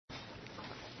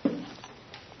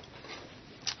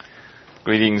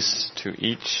Greetings to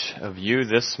each of you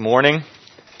this morning.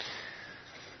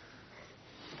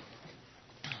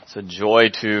 It's a joy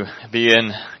to be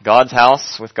in God's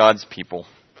house with God's people.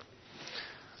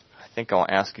 I think I'll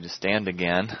ask you to stand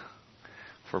again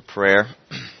for prayer.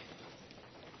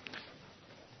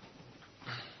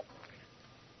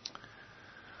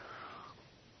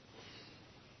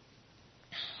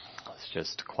 Let's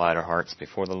just quiet our hearts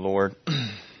before the Lord.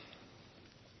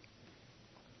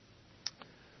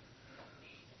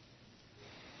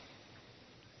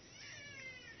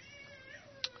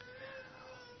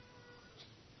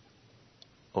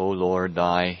 O Lord,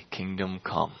 thy kingdom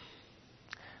come,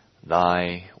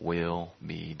 thy will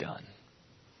be done.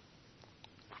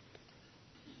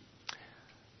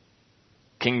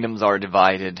 Kingdoms are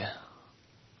divided.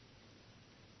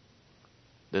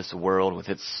 This world with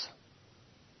its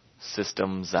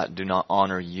systems that do not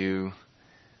honor you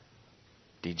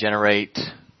degenerate,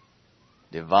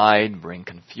 divide, bring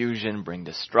confusion, bring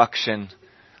destruction.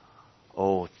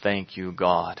 Oh, thank you,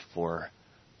 God, for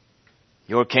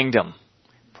your kingdom.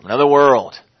 Another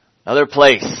world, another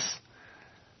place,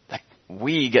 that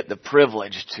we get the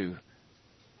privilege to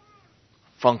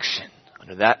function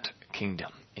under that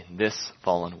kingdom in this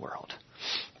fallen world.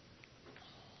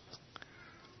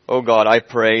 Oh God, I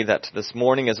pray that this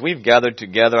morning as we've gathered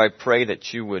together, I pray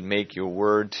that you would make your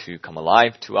word to come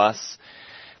alive to us.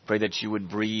 Pray that you would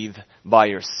breathe by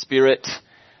your Spirit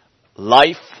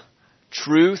life,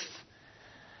 truth,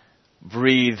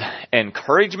 breathe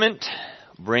encouragement,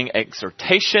 bring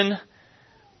exhortation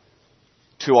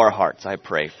to our hearts, I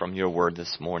pray, from your word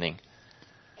this morning.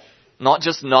 Not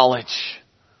just knowledge,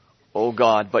 oh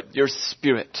God, but your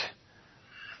Spirit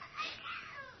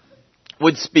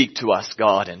would speak to us,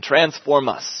 God, and transform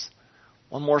us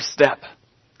one more step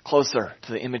closer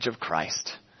to the image of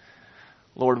Christ.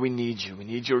 Lord, we need you. We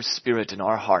need your Spirit in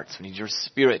our hearts. We need your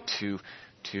Spirit to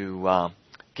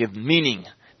give meaning,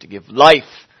 to give life,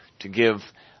 to give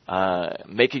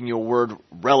making your word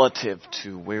relative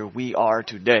to where we are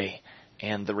today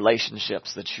and the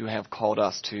relationships that you have called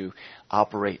us to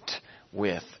operate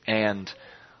with, and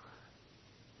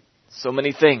so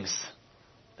many things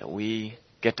that we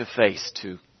get to face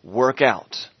to work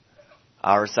out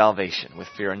our salvation with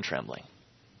fear and trembling.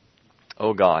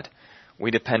 Oh God,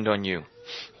 we depend on you.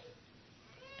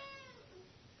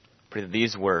 Pray that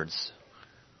these words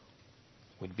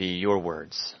would be your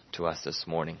words to us this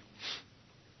morning.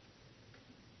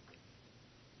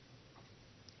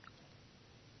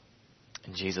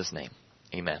 In Jesus' name,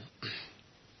 amen.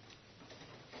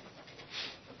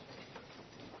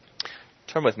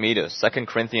 Turn with me to 2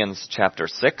 Corinthians chapter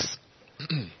 6.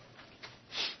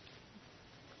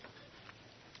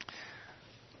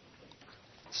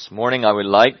 This morning I would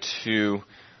like to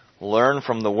learn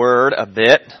from the Word a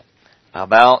bit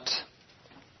about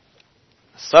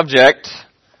a subject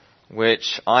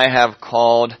which I have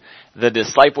called the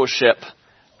discipleship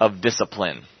of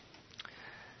discipline.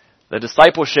 The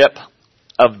discipleship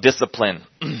of discipline.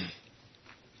 2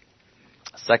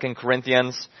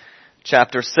 Corinthians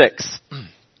chapter 6.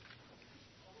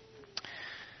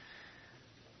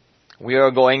 We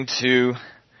are going to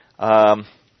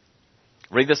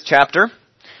read this chapter,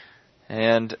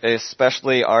 and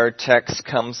especially our text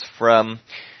comes from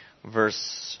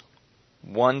verse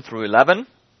 1 through 11.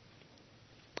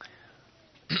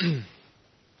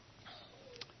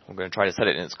 We're going to try to set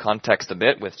it in its context a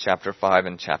bit with chapter 5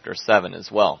 and chapter 7 as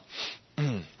well.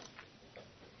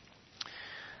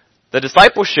 The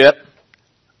discipleship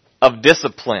of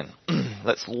discipline.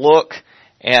 Let's look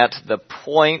at the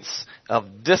points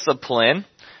of discipline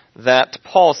that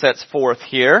Paul sets forth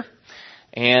here.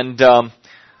 And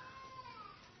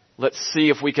let's see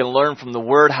if we can learn from the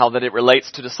Word how that it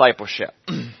relates to discipleship.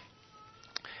 2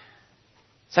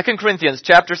 Corinthians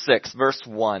chapter 6, verse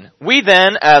 1. We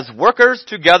then, as workers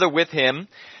together with him,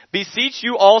 beseech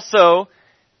you also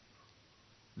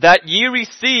that ye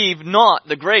receive not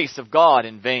the grace of God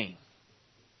in vain.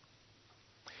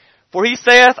 For he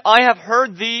saith, I have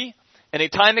heard thee in a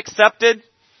time accepted,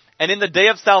 and in the day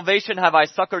of salvation have I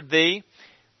succored thee.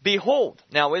 Behold,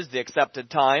 now is the accepted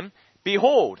time.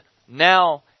 Behold,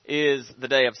 now is the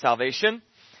day of salvation.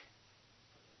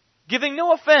 Giving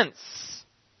no offense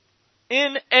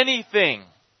in anything,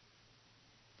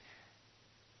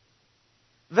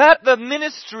 that the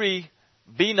ministry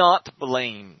be not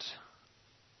blamed.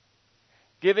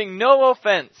 Giving no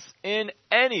offense in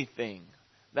anything,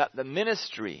 that the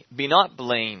ministry be not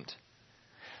blamed.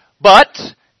 But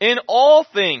in all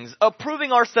things,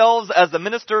 approving ourselves as the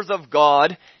ministers of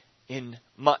God, in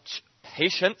much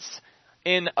patience,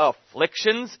 in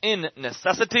afflictions, in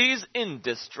necessities, in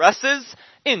distresses,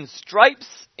 in stripes,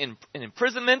 in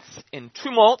imprisonments, in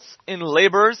tumults, in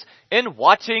labors, in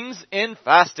watchings, in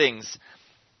fastings,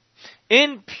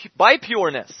 by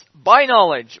pureness, by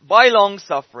knowledge, by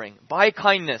long-suffering, by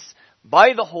kindness,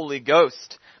 by the Holy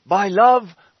Ghost, by love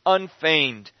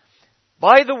unfeigned,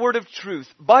 by the word of truth,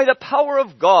 by the power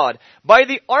of God, by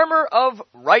the armor of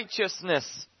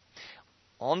righteousness,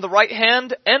 on the right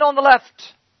hand and on the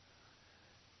left,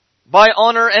 by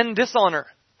honor and dishonor,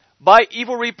 by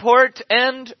evil report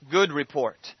and good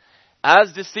report,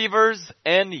 as deceivers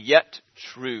and yet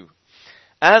true,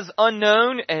 as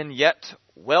unknown and yet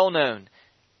well known,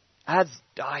 as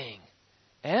dying,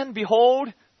 and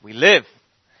behold, we live,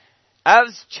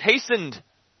 as chastened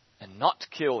and not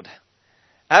killed,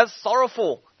 as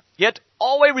sorrowful, yet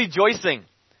always rejoicing,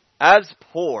 as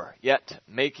poor, yet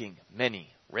making many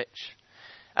rich,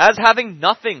 as having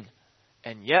nothing,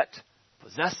 and yet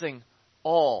possessing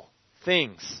all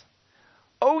things.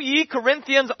 O ye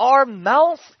Corinthians, our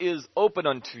mouth is open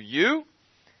unto you,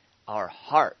 our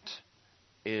heart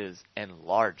is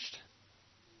enlarged.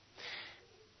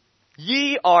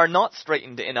 Ye are not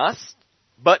straitened in us,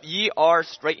 but ye are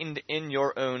straitened in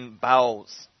your own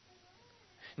bowels.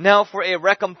 Now for a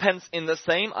recompense in the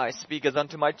same I speak as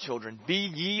unto my children,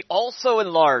 be ye also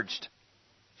enlarged.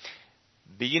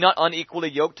 Be ye not unequally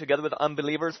yoked together with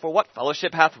unbelievers? For what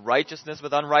fellowship hath righteousness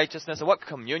with unrighteousness? And what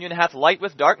communion hath light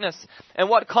with darkness? And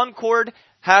what concord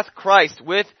hath Christ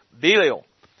with Belial?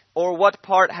 Or what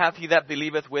part hath he that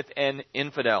believeth with an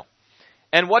infidel?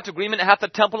 And what agreement hath the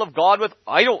temple of God with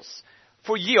idols?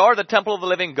 For ye are the temple of the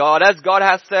living God. As God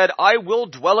hath said, I will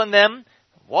dwell in them,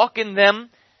 walk in them,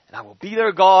 and I will be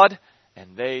their God,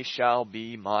 and they shall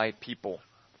be my people.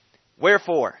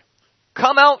 Wherefore,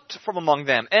 come out from among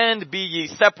them, and be ye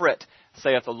separate,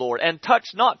 saith the Lord, and touch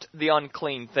not the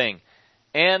unclean thing,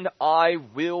 and I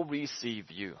will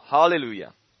receive you.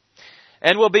 Hallelujah.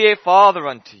 And will be a father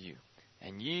unto you,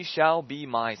 and ye shall be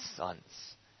my sons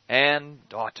and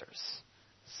daughters,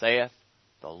 saith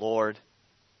the Lord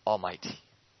Almighty.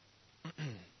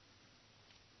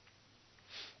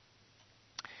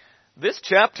 This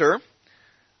chapter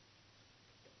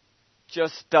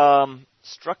just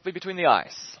struck me between the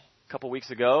eyes a couple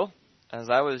weeks ago as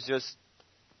I was just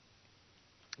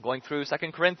going through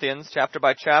 2 Corinthians chapter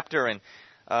by chapter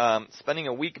and spending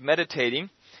a week meditating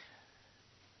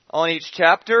on each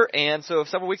chapter. And so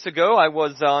several weeks ago I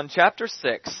was on chapter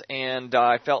 6, and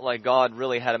I felt like God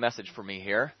really had a message for me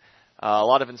here. A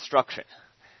lot of instruction.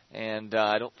 And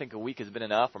I don't think a week has been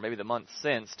enough, or maybe the month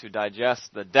since, to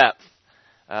digest the depth,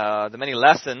 the many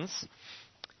lessons,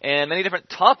 and many different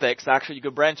topics actually you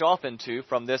could branch off into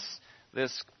from this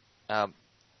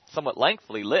somewhat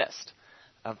lengthy list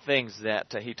of things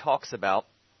that he talks about.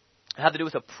 It had to do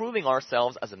with approving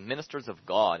ourselves as ministers of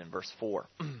God in verse 4.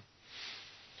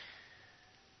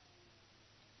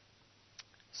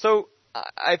 So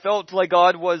I felt like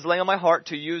God was laying on my heart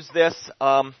to use this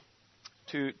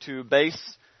to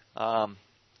base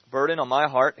burden on my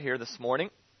heart here this morning.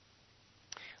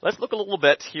 Let's look a little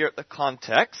bit here at the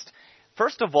context.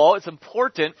 First of all, it's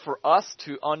important for us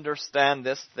to understand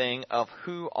this thing of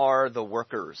who are the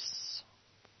workers.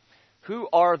 Who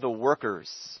are the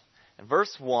workers? In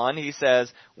verse 1, he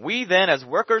says, we then, as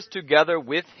workers together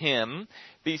with him,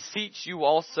 beseech you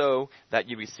also that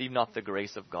you receive not the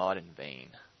grace of God in vain.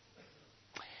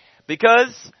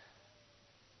 Because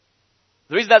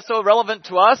the reason that's so relevant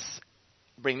to us,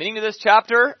 bring meaning to this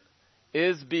chapter,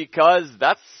 is because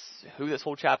that's who this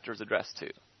whole chapter is addressed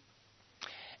to.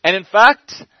 And in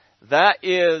fact, that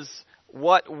is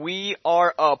what we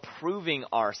are approving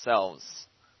ourselves.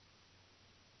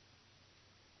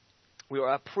 We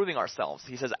are approving ourselves,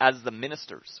 he says, as the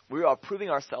ministers. We are approving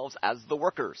ourselves as the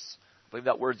workers. I believe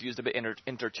that word's used a bit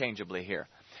interchangeably here.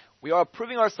 We are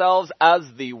approving ourselves as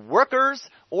the workers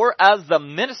or as the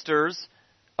ministers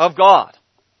of God.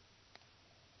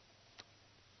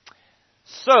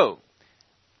 So,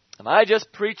 am I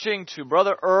just preaching to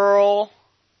Brother Earl,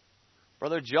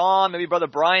 Brother John, maybe Brother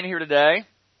Brian here today?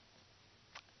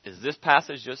 Is this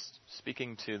passage just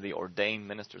speaking to the ordained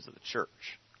ministers of the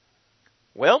church?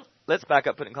 Well, let's back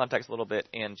up, put it in context a little bit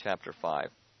in chapter 5.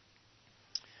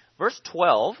 Verse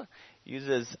 12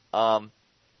 uses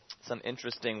some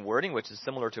interesting wording, which is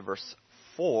similar to verse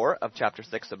 4 of chapter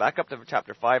 6. So back up to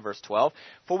chapter 5, verse 12.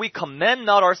 For we commend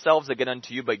not ourselves again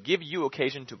unto you, but give you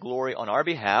occasion to glory on our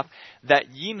behalf,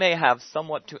 that ye may have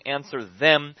somewhat to answer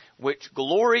them which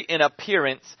glory in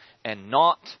appearance and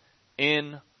not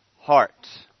in heart.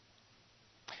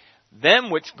 Them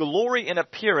which glory in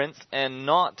appearance and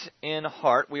not in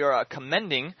heart. We are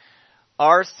commending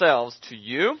ourselves to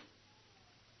you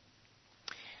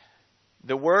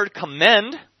The word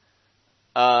commend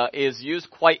is used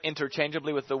quite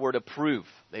interchangeably with the word approve.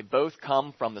 They both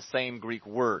come from the same Greek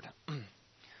word.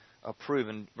 Approve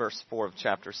in verse 4 of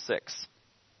chapter 6.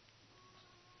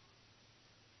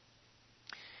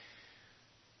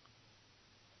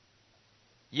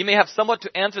 Ye may have somewhat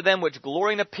to answer them which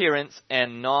glory in appearance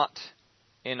and not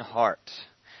in heart.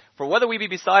 For whether we be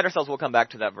beside ourselves, we'll come back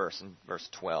to that verse in verse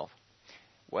 12.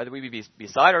 Whether we be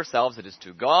beside ourselves, it is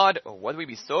to God, or whether we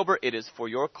be sober, it is for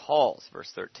your cause. Verse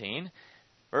 13.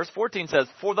 Verse 14 says,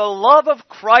 For the love of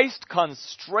Christ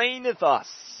constraineth us,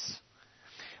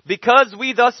 because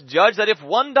we thus judge that if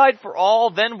one died for all,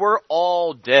 then we're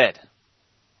all dead.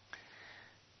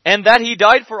 And that he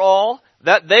died for all,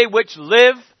 that they which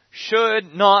live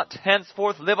should not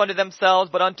henceforth live unto themselves,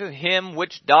 but unto him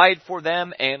which died for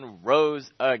them and rose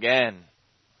again.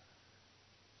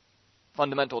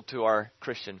 Fundamental to our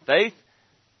Christian faith,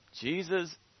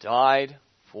 Jesus died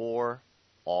for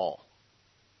all.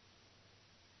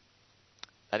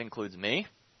 That includes me.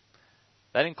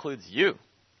 That includes you.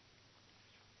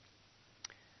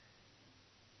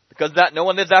 Because that no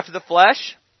one lives after the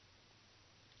flesh.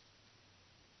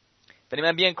 If any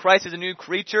man be in Christ, is a new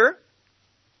creature.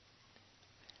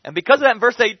 And because of that, in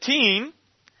verse 18,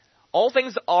 all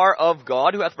things are of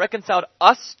God, who hath reconciled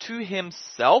us to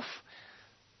himself.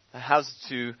 That has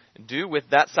to do with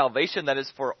that salvation that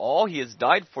is for all. He has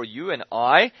died for you and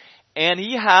I. And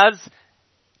he has,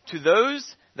 to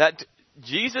those that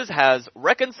Jesus has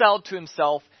reconciled to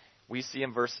himself, we see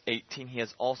in verse 18, he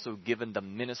has also given the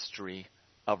ministry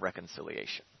of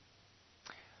reconciliation.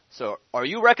 So, are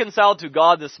you reconciled to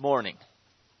God this morning?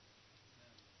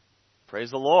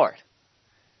 Praise the Lord.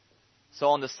 So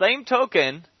on the same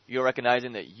token, you're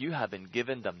recognizing that you have been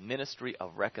given the ministry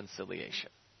of reconciliation.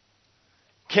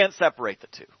 Can't separate the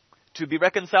two. To be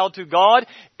reconciled to God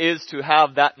is to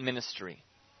have that ministry.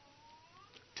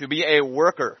 To be a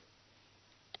worker.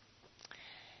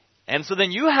 And so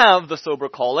then you have the sober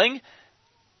calling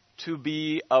to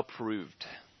be approved.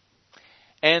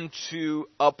 And to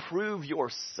approve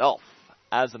yourself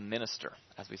as a minister,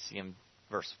 as we see in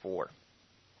verse 4.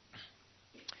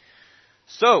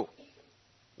 So,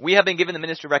 we have been given the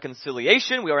ministry of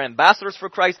reconciliation. We are ambassadors for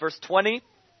Christ, verse 20.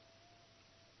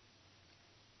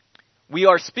 We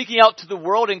are speaking out to the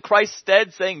world in Christ's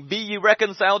stead, saying, Be ye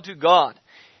reconciled to God.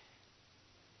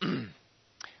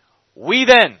 We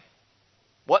then,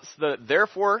 what's the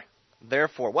therefore?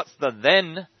 Therefore. What's the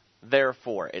then?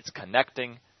 Therefore. It's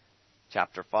connecting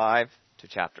chapter 5 to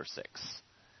chapter 6.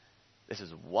 This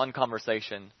is one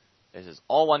conversation. This is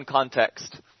all one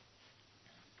context.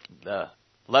 The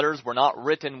letters were not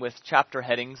written with chapter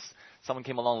headings. Someone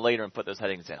came along later and put those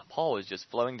headings in. Paul is just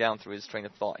flowing down through his train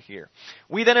of thought here.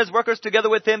 We then as workers together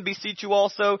with him beseech you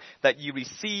also that ye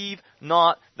receive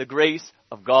not the grace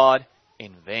of God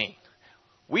in vain.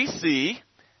 We see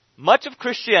much of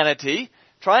Christianity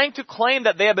trying to claim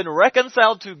that they have been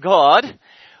reconciled to God,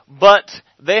 but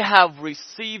they have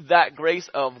received that grace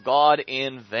of God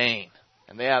in vain.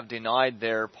 And they have denied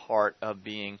their part of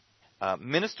being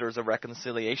ministers of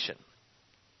reconciliation.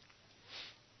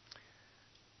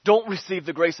 Don't receive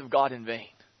the grace of God in vain.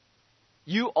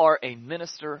 You are a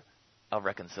minister of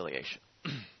reconciliation.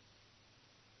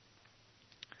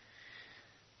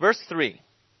 Verse 3.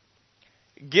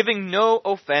 Giving no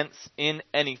offense in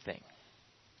anything,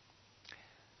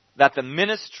 that the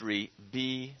ministry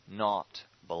be not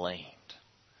blamed.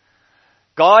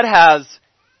 God has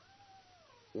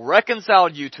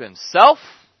reconciled you to himself,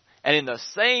 and in the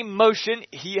same motion,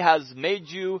 he has made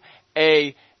you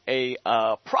a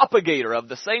propagator of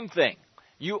the same thing.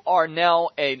 You are now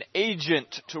an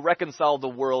agent to reconcile the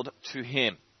world to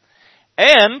him.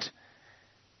 And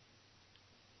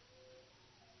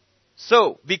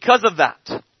so, because of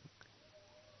that,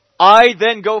 I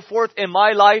then go forth in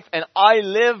my life and I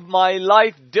live my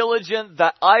life diligent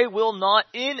that I will not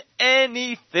in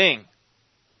anything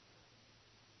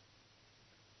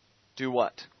do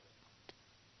what?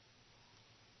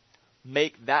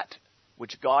 Make that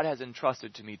which God has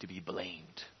entrusted to me to be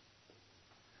blamed.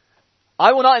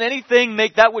 I will not in anything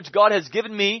make that which God has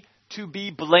given me to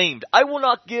be blamed. I will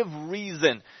not give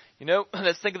reason. You know,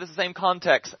 let's think of this in the same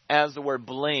context as the word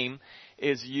blame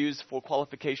is used for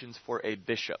qualifications for a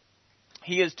bishop.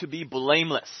 He is to be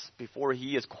blameless before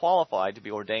he is qualified to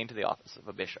be ordained to the office of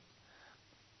a bishop.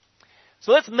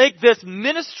 So let's make this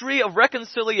ministry of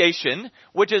reconciliation,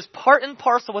 which is part and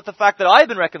parcel with the fact that I've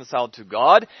been reconciled to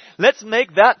God, let's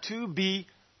make that to be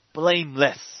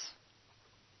blameless.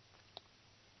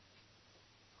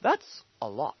 That's a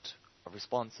lot of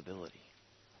responsibility.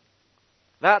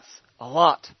 That's a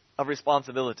lot of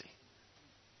responsibility.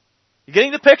 You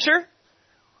getting the picture?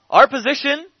 our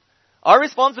position, our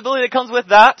responsibility that comes with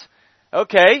that.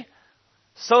 Okay,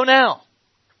 so now,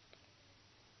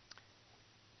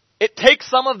 it takes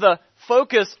some of the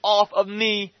focus off of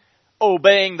me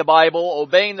obeying the Bible,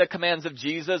 obeying the commands of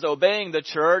Jesus, obeying the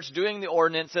church, doing the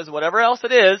ordinances, whatever else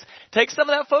it is. Take some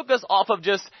of that focus off of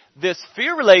just this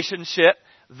fear relationship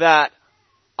that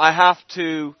I have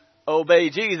to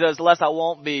obey Jesus lest I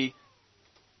won't be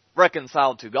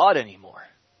reconciled to God anymore.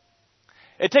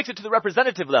 It takes it to the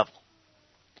representative level.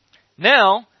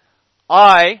 Now,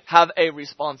 I have a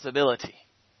responsibility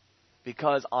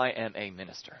because I am a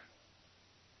minister.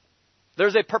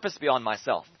 There's a purpose beyond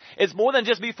myself. It's more than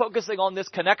just me focusing on this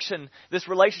connection, this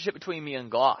relationship between me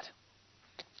and God.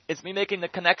 It's me making the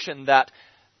connection that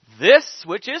this,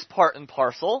 which is part and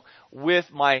parcel with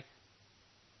my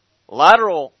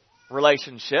lateral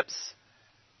relationships,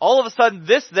 all of a sudden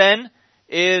this then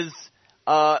is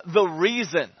the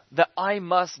reason that I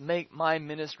must make my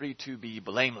ministry to be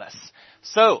blameless.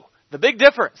 So, the big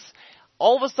difference,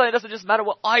 all of a sudden it doesn't just matter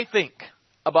what I think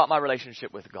about my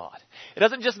relationship with God. It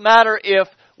doesn't just matter if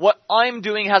what I'm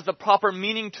doing has the proper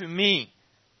meaning to me.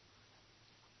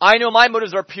 I know my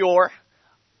motives are pure.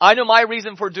 I know my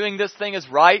reason for doing this thing is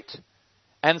right.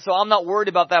 And so I'm not worried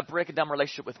about that breaking down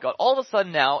relationship with God. All of a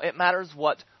sudden now, it matters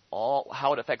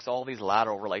how it affects all these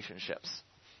lateral relationships.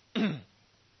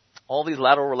 All these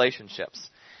lateral relationships.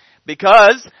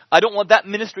 Because I don't want that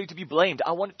ministry to be blamed.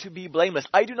 I want it to be blameless.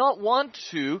 I do not want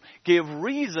to give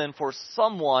reason for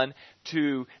someone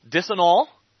to disannul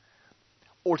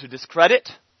or to discredit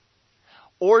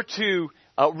or to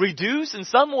reduce in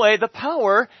some way the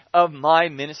power of my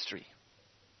ministry.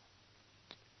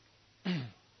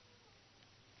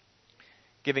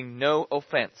 Giving no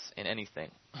offense in anything.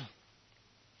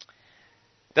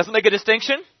 Doesn't make a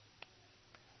distinction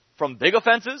from big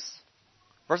offenses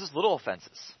versus little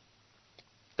offenses.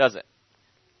 Does it?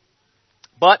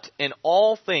 But in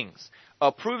all things,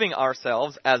 approving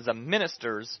ourselves as the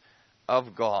ministers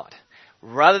of God.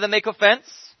 Rather than make offense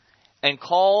and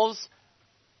cause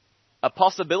a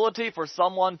possibility for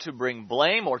someone to bring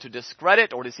blame or to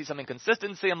discredit or to see some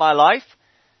inconsistency in my life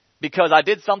because I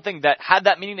did something that had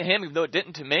that meaning to him even though it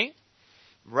didn't to me,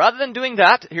 rather than doing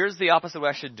that, here's the opposite of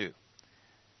what I should do.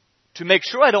 To make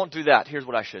sure I don't do that, here's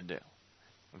what I should do.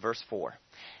 Verse 4.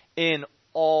 In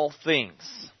all things.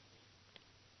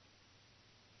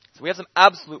 So we have some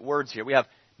absolute words here. We have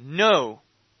no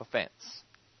offense.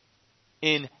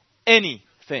 In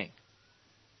anything.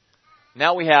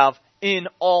 Now we have in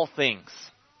all things.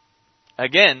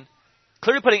 Again,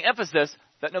 clearly putting emphasis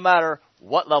that no matter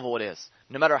what level it is,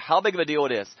 no matter how big of a deal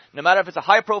it is, no matter if it's a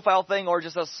high profile thing or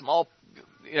just a small,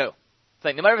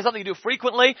 thing, no matter if it's something you do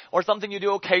frequently or something you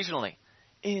do occasionally,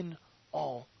 in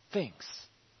all things.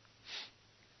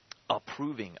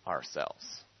 Approving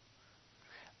ourselves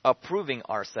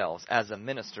as the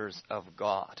ministers of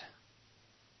God.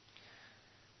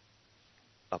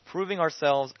 Approving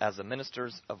ourselves as the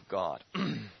ministers of God.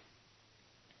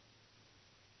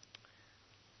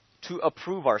 To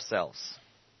approve ourselves.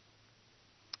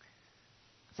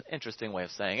 It's an interesting way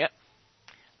of saying it.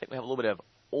 I think we have a little bit of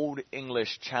Old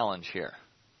English challenge here.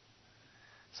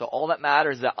 So all that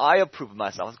matters is that I approve of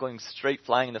myself. It's going straight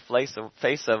flying in the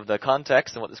face of the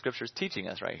context and what the Scripture is teaching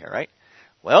us right here, right?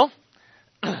 Well,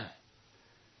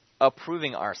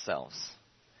 approving ourselves.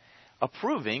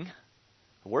 Approving,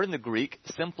 the word in the Greek,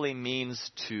 simply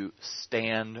means to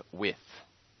stand with.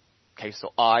 Okay,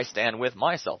 so I stand with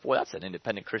myself. Well, that's an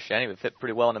independent Christianity that would fit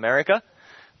pretty well in America.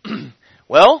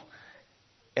 Well,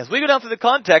 as we go down through the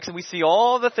context and we see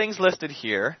all the things listed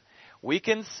here, we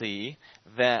can see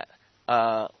that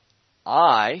to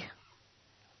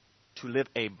live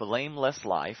a blameless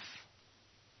life,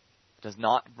 does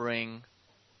not bring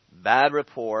bad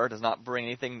rapport, does not bring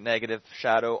anything negative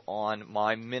shadow on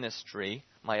my ministry,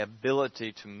 my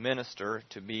ability to minister,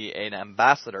 to be an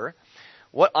ambassador.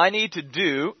 What I need to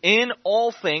do in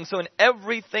all things, so in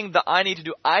everything that I need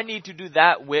to do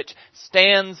that which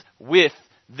stands with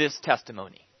this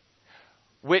testimony,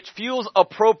 which feels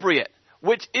appropriate,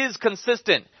 which is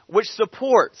consistent, which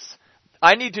supports.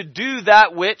 I need to do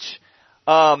that which,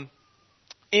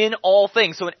 in all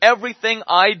things. So in everything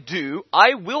I do,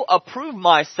 I will approve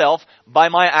myself by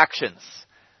my actions,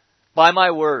 by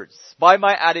my words, by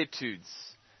my attitudes,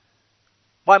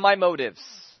 by my motives,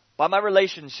 by my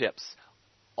relationships.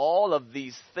 All of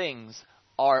these things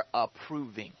are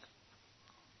approving.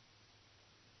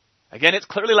 Again, it's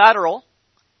clearly lateral.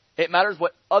 It matters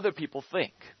what other people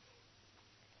think.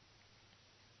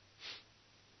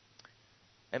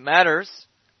 It matters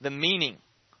the meaning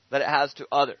that it has to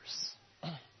others.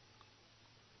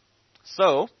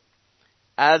 So,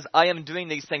 as I am doing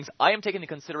these things, I am taking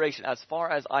into consideration as far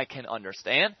as I can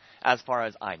understand, as far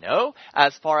as I know,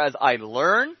 as far as I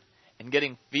learn, and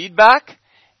getting feedback,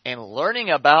 and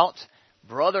learning about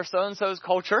brother so-and-so's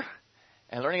culture,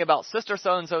 and learning about sister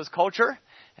so-and-so's culture,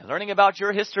 and learning about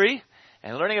your history,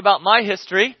 and learning about my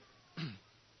history.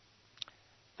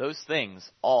 Those things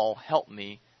all help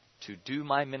me to do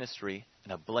my ministry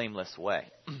in a blameless way.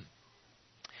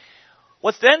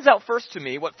 What stands out first to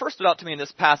me, what first stood out to me in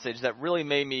this passage that really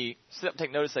made me sit up and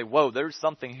take notice and say, whoa, there's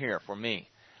something here for me,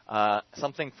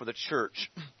 something for the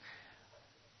church,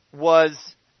 was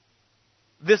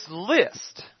this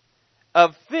list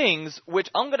of things which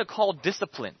I'm going to call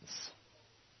disciplines.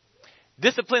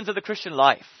 Disciplines of the Christian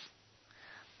life.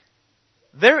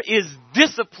 There is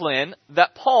discipline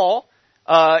that Paul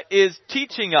is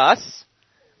teaching us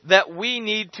that we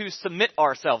need to submit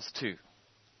ourselves to.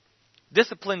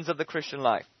 Disciplines of the Christian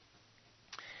life.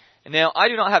 And now, I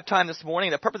do not have time this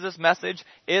morning. The purpose of this message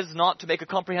is not to make a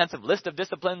comprehensive list of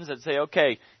disciplines and say,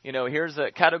 okay, here's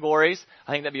the categories.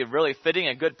 I think that'd be a really fitting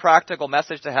and good practical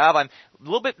message to have. I'm a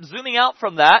little bit zooming out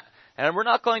from that, and we're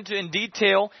not going to, in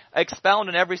detail, expound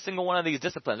on every single one of these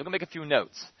disciplines. We're going to make a few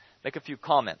notes, make a few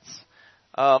comments.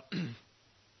 But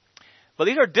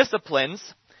these are disciplines,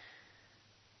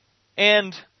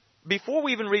 and before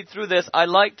we even read through this, I'd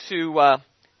like to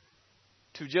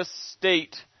just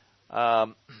state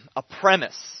a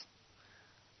premise.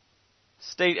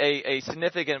 State a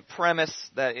significant premise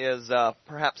that is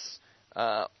perhaps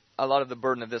a lot of the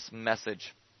burden of this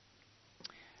message.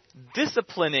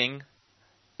 Disciplining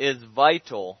is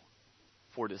vital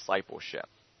for discipleship.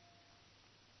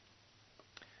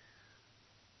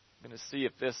 I'm going to see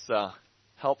if this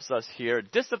helps us here.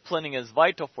 Disciplining is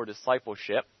vital for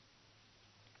discipleship.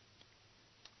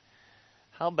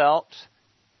 How about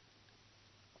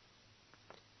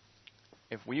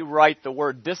if we write the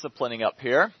word disciplining up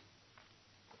here?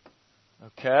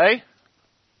 Okay.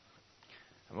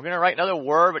 And we're going to write another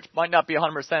word which might not be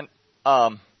 100%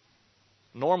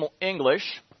 normal English.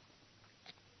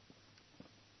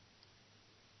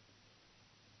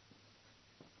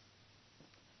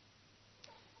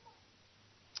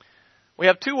 We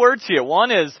have two words here.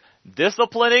 One is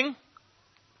disciplining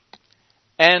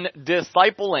and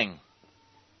discipling.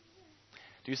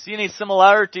 Do you see any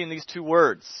similarity in these two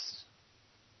words?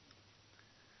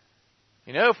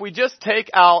 If we just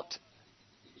take out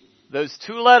those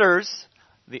two letters,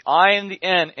 the I and the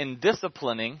N, in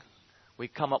disciplining, we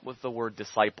come up with the word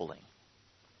discipling.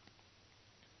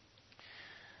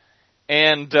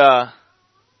 And the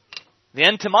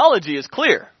etymology is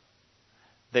clear.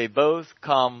 They both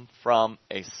come from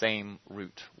a same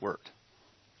root word.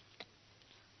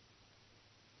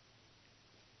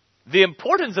 The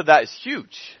importance of that is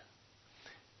huge.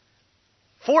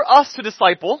 For us to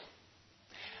disciple,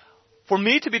 for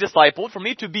me to be discipled, for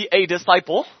me to be a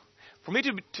disciple, for me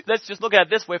to let's just look at it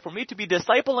this way, for me to be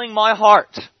discipling my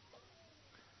heart,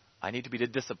 I need to be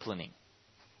disciplining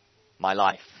my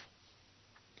life.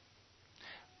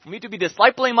 For me to be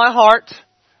discipling my heart,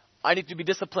 I need to be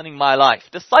disciplining my life.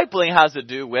 Discipling has to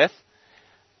do with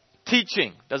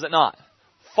teaching, does it not?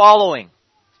 Following.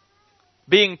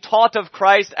 Being taught of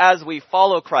Christ as we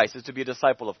follow Christ is to be a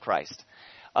disciple of Christ.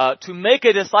 To make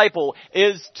a disciple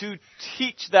is to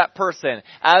teach that person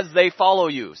as they follow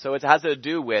you. So it has to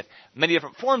do with many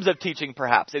different forms of teaching,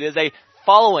 perhaps. It is a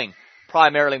following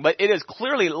primarily, but it is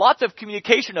clearly lots of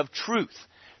communication of truth.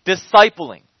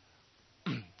 Discipling.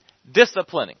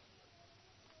 Disciplining.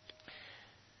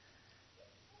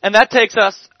 And that takes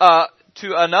us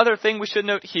to another thing we should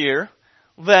note here,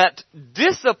 that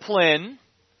discipline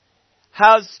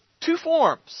has two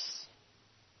forms.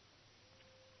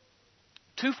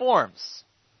 Two forms.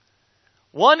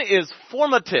 One is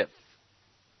formative,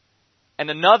 and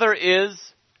another is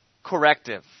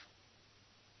corrective.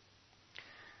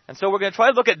 And so we're going to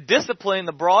try to look at discipline in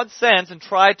the broad sense and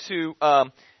try to,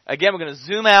 again, we're going to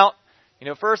zoom out.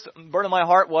 First, burden of my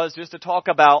heart was just to talk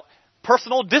about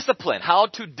personal discipline, how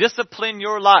to discipline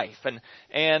your life.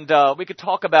 And we could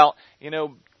talk about,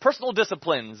 personal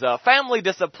disciplines, family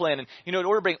discipline, and, in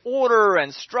order to bring order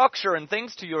and structure and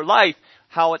things to your life,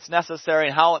 how it's necessary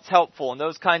and how it's helpful and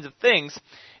those kinds of things.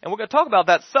 And we're going to talk about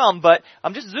that some, but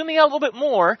I'm just zooming out a little bit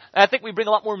more. And I think we bring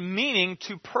a lot more meaning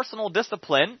to personal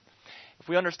discipline if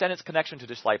we understand its connection to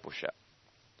discipleship.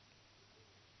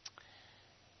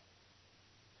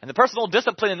 And the personal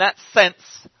discipline in that sense,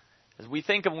 as we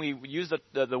think of when we use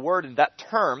the word in that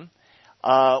term,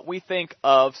 we think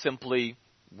of simply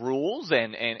rules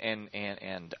and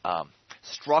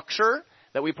structure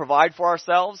that we provide for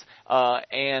ourselves,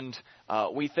 and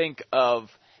we think of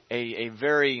a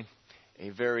very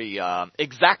very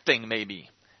exacting, maybe,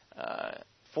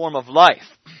 form of life.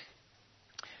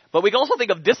 But we can also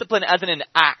think of discipline as an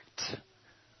act.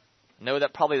 Know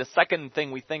that probably the second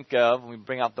thing we think of when we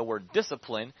bring out the word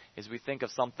discipline is we think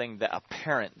of something that a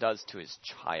parent does to his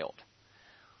child.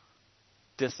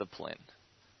 Discipline.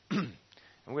 And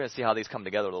we're going to see how these come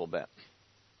together a little bit.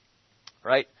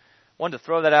 Right? Wanted to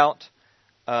throw that out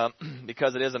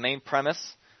because it is a main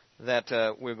premise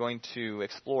that we're going to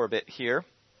explore a bit here.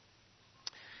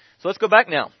 So let's go back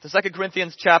now to 2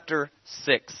 Corinthians chapter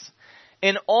 6.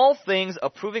 In all things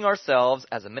approving ourselves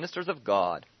as ministers of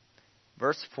God.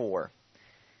 Verse 4.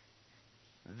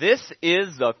 This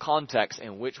is the context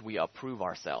in which we approve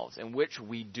ourselves, in which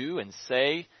we do and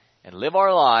say and live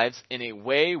our lives in a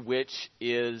way which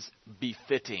is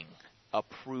befitting,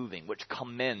 approving, which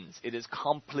commends. It is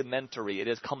complimentary. It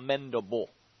is commendable.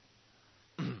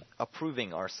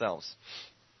 Approving ourselves.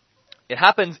 It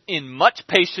happens in much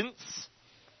patience,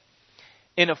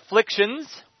 in afflictions,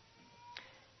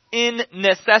 in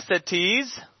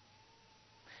necessities,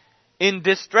 in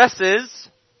distresses,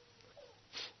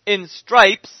 in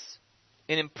stripes,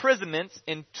 in imprisonments,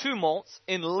 in tumults,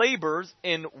 in labors,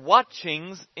 in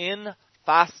watchings, in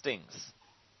fastings.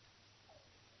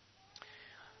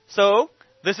 So,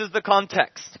 this is the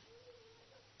context.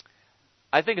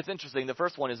 I think it's interesting. The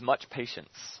first one is much patience.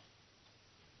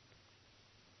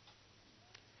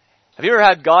 Have you ever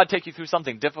had God take you through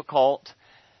something difficult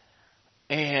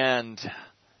and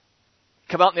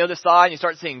come out on the other side and you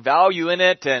start seeing value in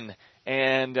it and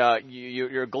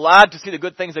you're glad to see the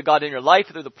good things that God did in your life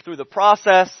through the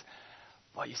process?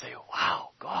 Well, you say, wow,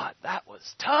 God, that was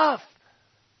tough.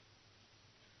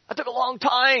 That took a long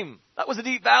time. That was a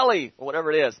deep valley, or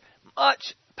whatever it is.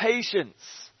 Much patience.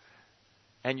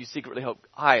 And you secretly hope,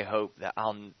 I hope that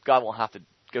God won't have to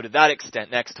go to that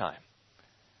extent next time.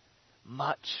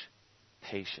 Much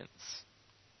patience.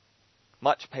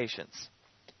 Much patience.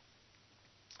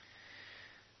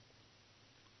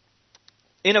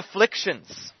 In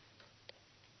afflictions,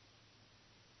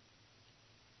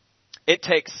 it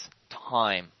takes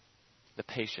time, the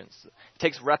patience. It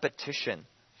takes repetition.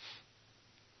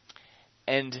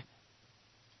 And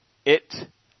it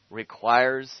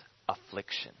requires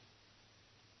affliction.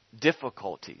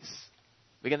 Difficulties.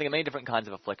 We can think of many different kinds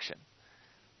of affliction.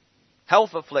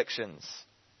 Health afflictions.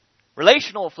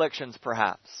 Relational afflictions,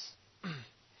 perhaps.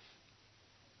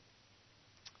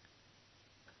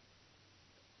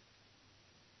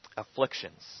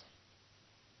 Afflictions.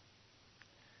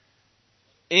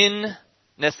 In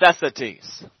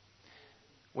necessities.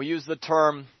 We use the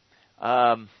term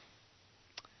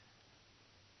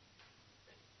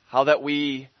how that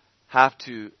we have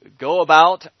to go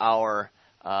about our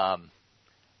the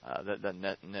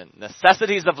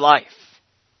necessities of life.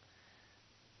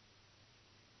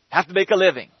 Have to make a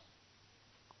living.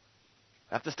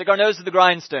 Have to stick our nose to the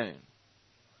grindstone.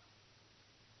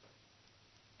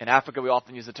 In Africa, we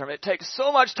often use the term, it takes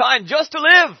so much time just to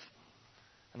live.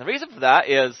 And the reason for that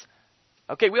is,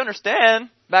 okay, we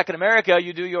understand, back in America,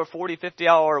 you do your 40,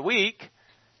 50-hour week,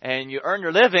 and you earn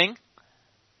your living,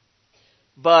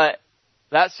 but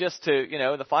that's just to,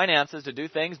 the finances to do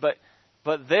things, but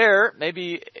there,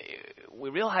 maybe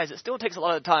we realize it still takes a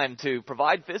lot of time to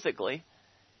provide physically,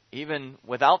 even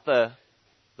without the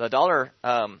dollar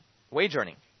wage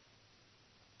earning.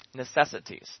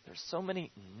 Necessities. There's so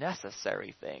many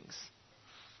necessary things.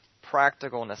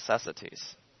 Practical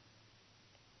necessities.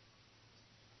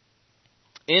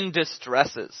 In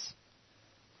distresses.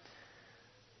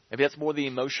 Maybe that's more the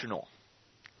emotional.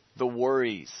 The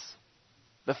worries.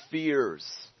 The fears.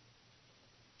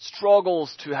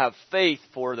 Struggles to have faith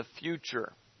for the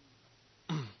future.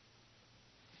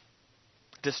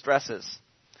 Distresses.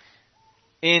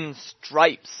 In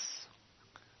stripes.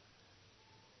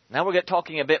 Now we're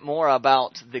talking a bit more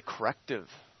about the corrective.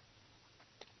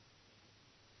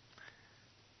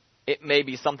 It may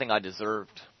be something I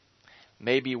deserved.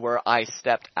 Maybe where I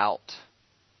stepped out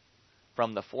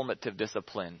from the formative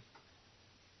discipline.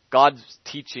 God's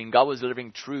teaching, God was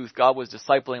delivering truth, God was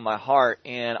discipling my heart,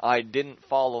 and I didn't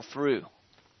follow through.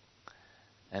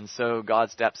 And so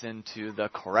God steps into the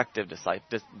corrective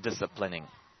disciplining.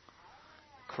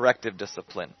 Corrective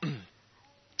discipline.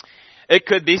 It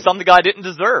could be something I didn't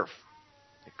deserve.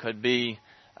 It could be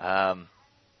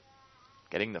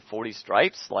getting the 40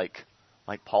 stripes like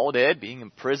Paul did, being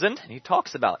imprisoned. And he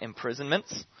talks about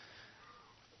imprisonments.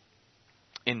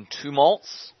 In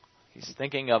tumults. He's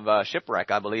thinking of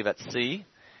shipwreck, I believe, at sea.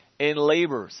 In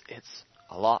labors. It's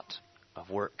a lot of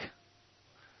work.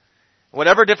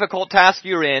 Whatever difficult task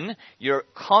you're in, you're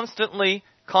constantly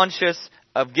conscious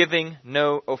of giving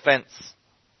no offense.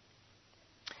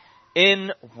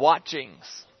 in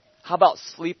watchings. How about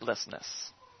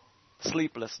sleeplessness?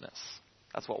 Sleeplessness.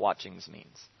 That's what watchings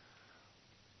means.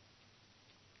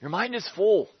 Your mind is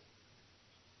full.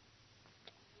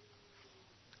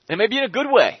 It may be in a good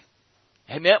way.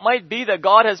 And it might be that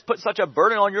God has put such a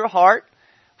burden on your heart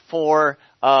for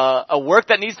a work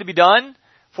that needs to be done,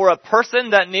 for a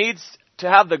person that needs to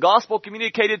have the gospel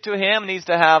communicated to him, needs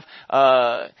to have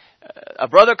a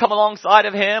brother come alongside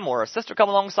of him or a sister come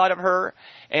alongside of her,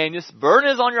 and this burden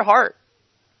is on your heart.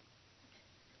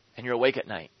 And you're awake at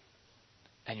night,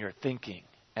 and you're thinking,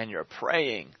 and you're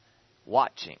praying,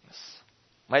 watchings.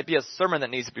 Might be a sermon that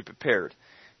needs to be prepared.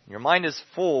 Your mind is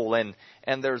full, and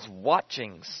there's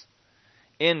watchings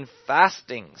in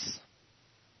fastings.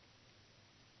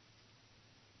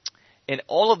 In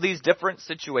all of these different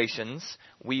situations,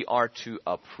 we are to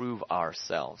approve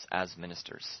ourselves as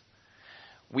ministers.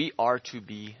 We are to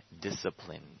be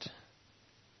disciplined.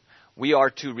 We are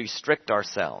to restrict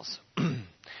ourselves.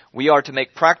 We are to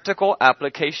make practical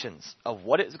applications of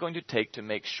what it's going to take to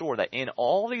make sure that in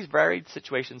all these varied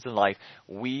situations in life,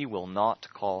 we will not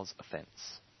cause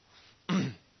offense.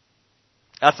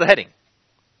 That's the heading.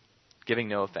 Giving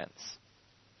no offense.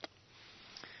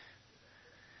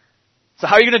 So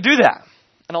how are you going to do that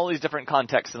in all these different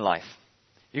contexts in life?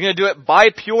 You're going to do it by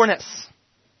pureness.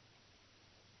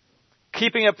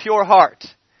 Keeping a pure heart.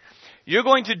 You're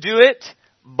going to do it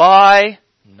by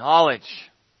knowledge.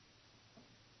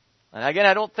 And again,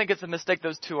 I don't think it's a mistake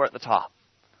those two are at the top.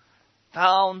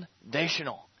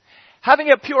 Foundational.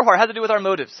 Having a pure heart has to do with our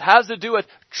motives. Has to do with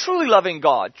truly loving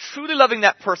God. Truly loving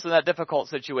that person in that difficult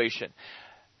situation.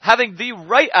 Having the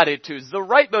right attitudes, the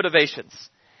right motivations.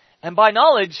 And by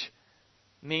knowledge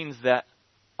means that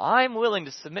I'm willing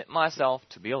to submit myself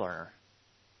to be a learner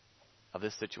of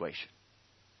this situation.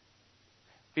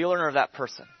 Be a learner of that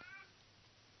person.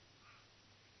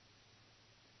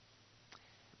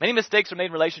 Many mistakes are made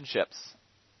in relationships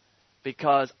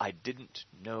because I didn't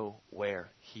know where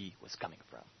he was coming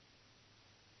from.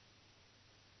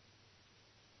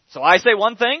 So I say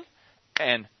one thing,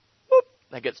 and whoop,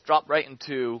 that gets dropped right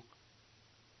into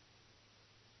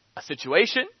a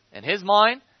situation in his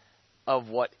mind of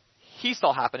what he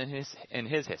saw happen in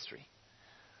his history.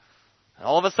 And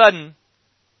all of a sudden,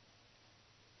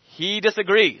 he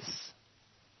disagrees.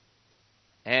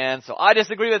 And so I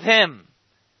disagree with him.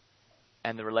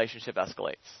 And the relationship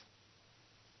escalates.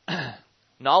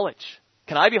 Knowledge.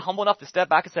 Can I be humble enough to step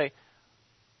back and say,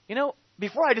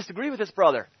 before I disagree with this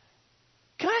brother,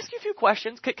 can I ask you a few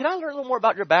questions? Can I learn a little more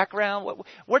about your background?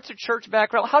 What's your church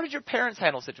background? How did your parents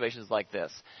handle situations like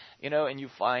this? And you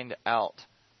find out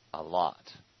a lot.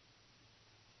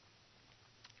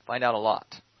 Find out a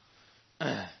lot.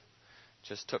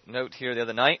 Just took note here the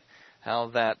other night how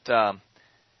that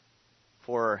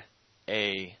for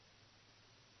a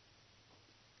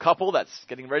couple that's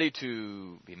getting ready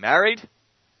to be married,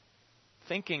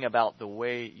 thinking about the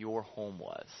way your home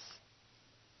was,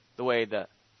 the way the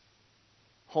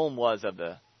home was of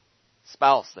the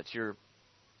spouse that you're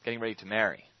getting ready to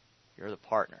marry, you're the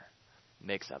partner,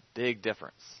 makes a big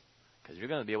difference because you're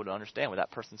going to be able to understand where that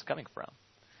person's coming from.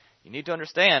 You need to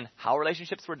understand how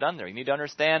relationships were done there. You need to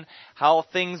understand how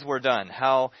things were done,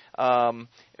 how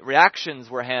reactions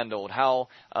were handled, how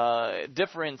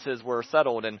differences were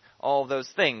settled, and all of those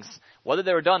things. Whether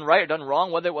they were done right or done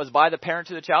wrong, whether it was by the parent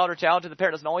to the child or child to the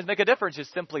parent, doesn't always make a difference.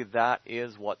 It's simply that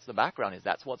is what the background is.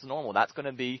 That's what's normal. That's going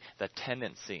to be the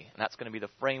tendency, and that's going to be the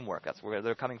framework. That's where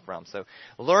they're coming from. So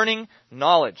learning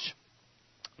knowledge.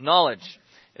 Knowledge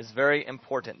is very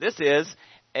important. This is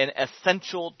an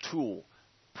essential tool.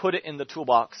 Put it in the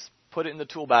toolbox. Put it in the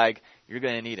tool bag. You're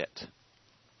going to need it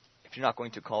if you're not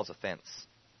going to cause offense.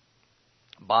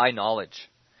 By knowledge.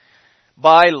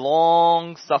 By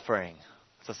long suffering.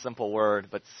 It's a simple word,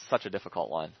 but such a difficult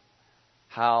one.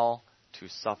 How to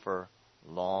suffer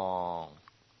long.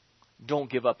 Don't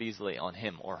give up easily on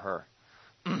him or her.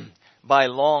 By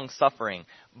long suffering.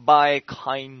 By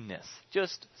kindness.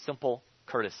 Just simple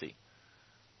courtesy.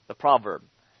 The proverb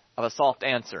of a soft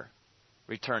answer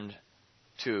returned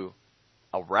to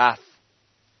a wrath.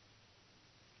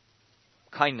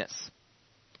 Kindness.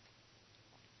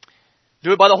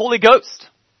 Do it by the Holy Ghost.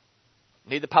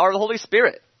 You need the power of the Holy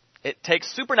Spirit. It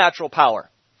takes supernatural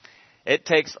power. It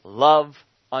takes love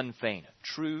unfeigned.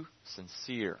 True,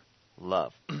 sincere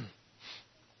love.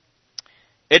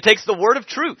 It takes the word of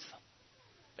truth.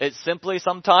 It's simply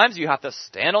sometimes you have to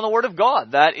stand on the word of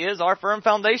God. That is our firm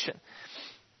foundation.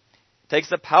 It takes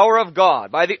the power of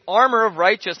God by the armor of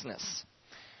righteousness.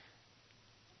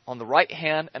 On the right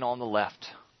hand and on the left.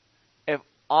 If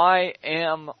I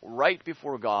am right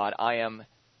before God, I am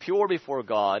pure before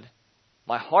God,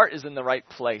 my heart is in the right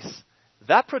place,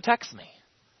 that protects me.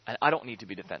 And I don't need to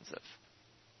be defensive.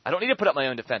 I don't need to put up my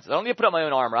own defenses. I don't need to put up my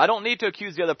own armor. I don't need to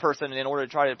accuse the other person in order to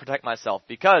try to protect myself,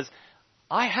 because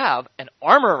I have an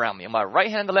armor around me on my right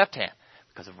hand and the left hand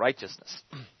because of righteousness.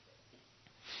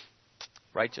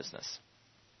 Righteousness.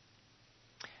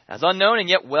 As unknown and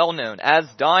yet well known. As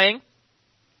dying,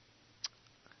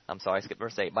 I skipped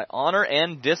verse 8. By honor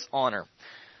and dishonor.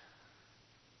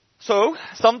 So,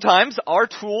 sometimes our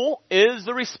tool is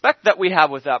the respect that we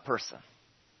have with that person.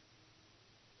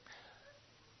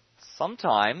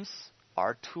 Sometimes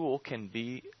our tool can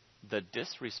be the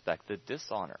disrespect, the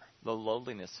dishonor, the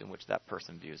lowliness in which that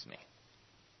person views me.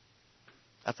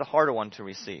 That's a harder one to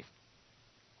receive.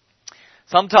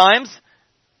 Sometimes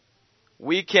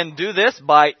we can do this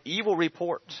by evil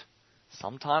report.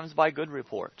 Sometimes by good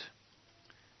report.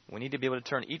 We need to be able to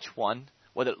turn each one,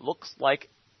 whether it looks like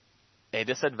a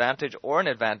disadvantage or an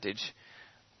advantage,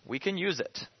 we can use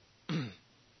it.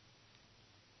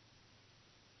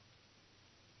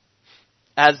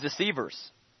 As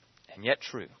deceivers, and yet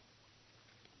true.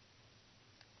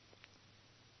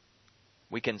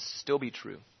 We can still be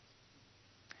true,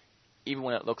 even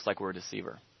when it looks like we're a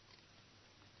deceiver.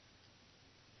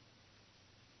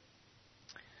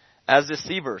 As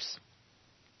deceivers,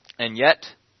 and yet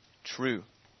true.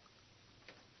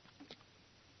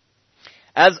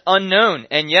 As unknown,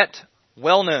 and yet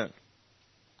well known.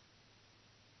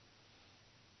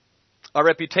 Our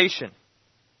reputation.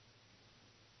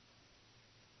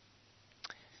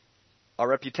 Our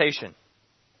reputation,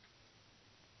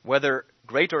 whether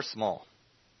great or small.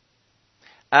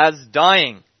 As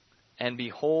dying, and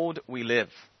behold, we live.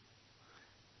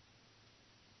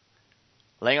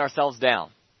 Laying ourselves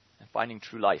down and finding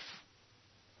true life.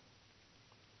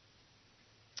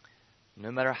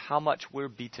 No matter how much we're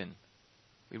beaten,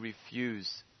 we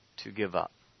refuse to give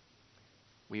up.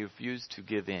 We refuse to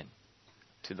give in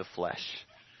to the flesh.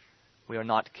 We are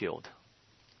not killed.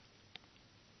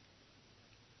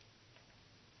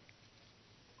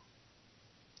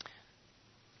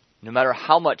 No matter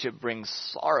how much it brings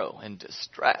sorrow and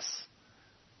distress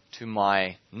to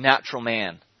my natural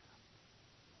man,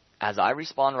 as I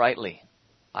respond rightly,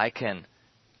 I can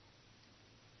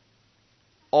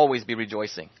always be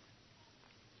rejoicing.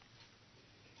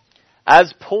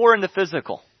 As poor in the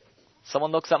physical,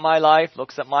 someone looks at my life,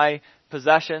 looks at my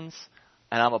possessions,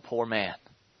 and I'm a poor man.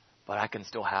 But I can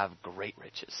still have great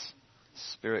riches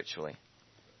spiritually.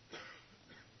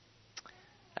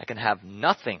 I can have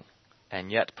nothing and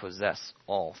yet possess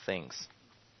all things.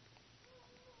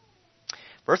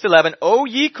 Verse 11, O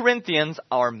ye Corinthians,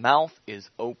 our mouth is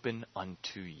open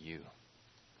unto you.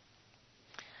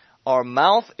 Our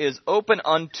mouth is open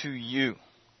unto you.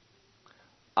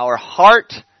 Our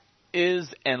heart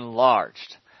is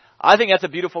enlarged. I think that's a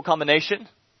beautiful combination.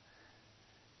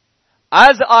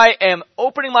 As I am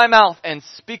opening my mouth and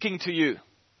speaking to you,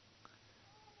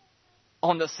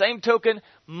 on the same token,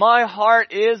 my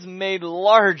heart is made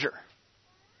larger.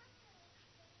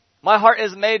 My heart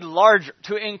is made larger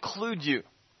to include you.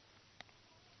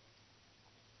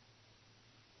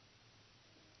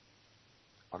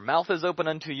 Our mouth is open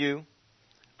unto you.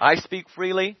 I speak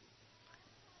freely,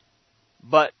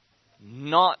 but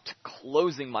not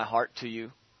closing my heart to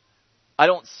you. I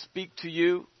don't speak to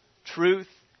you truth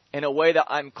in a way that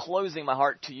I'm closing my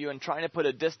heart to you and trying to put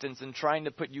a distance and trying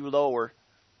to put you lower.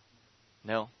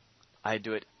 No, I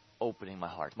do it opening my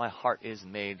heart. My heart is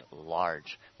made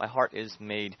large. My heart is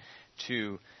made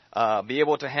to be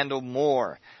able to handle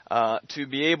more, to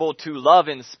be able to love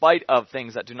in spite of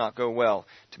things that do not go well,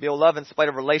 to be able to love in spite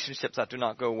of relationships that do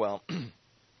not go well.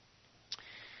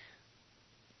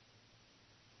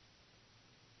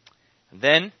 And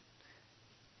then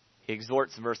he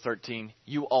exhorts in verse 13,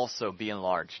 you also be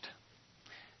enlarged.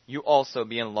 You also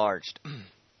be enlarged.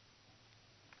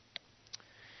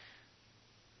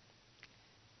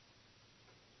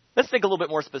 Let's think a little bit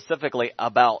more specifically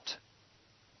about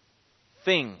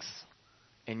things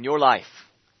in your life,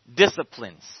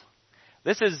 disciplines.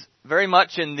 This is very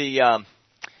much in the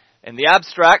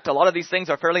abstract. A lot of these things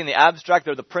are fairly in the abstract.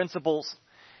 They're the principles.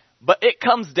 But it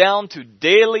comes down to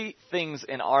daily things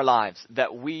in our lives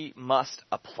that we must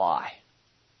apply.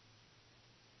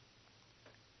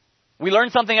 We learn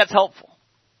something that's helpful.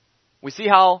 We see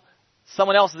how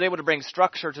someone else is able to bring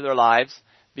structure to their lives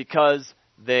because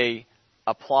they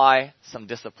apply some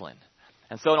discipline.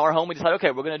 And so in our home, we decide, okay,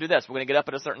 we're going to do this. We're going to get up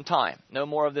at a certain time. No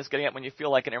more of this getting up when you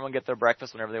feel like it, and everyone get their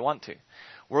breakfast whenever they want to.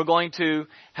 We're going to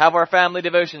have our family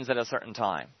devotions at a certain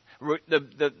time.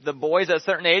 The boys at a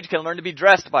certain age can learn to be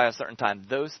dressed by a certain time.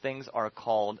 Those things are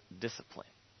called discipline.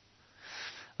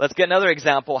 Let's get another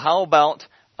example. How about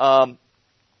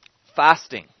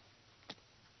fasting.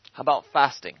 How about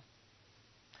fasting?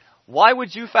 Why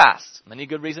would you fast? Many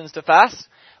good reasons to fast.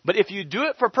 But if you do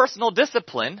it for personal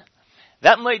discipline,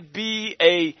 that might be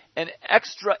an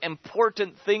extra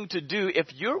important thing to do if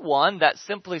you're one that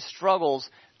simply struggles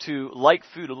to like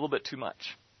food a little bit too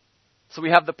much. So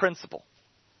we have the principle.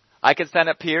 I can stand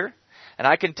up here and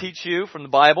I can teach you from the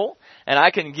Bible, and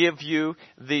I can give you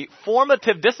the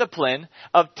formative discipline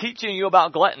of teaching you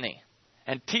about gluttony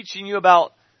and teaching you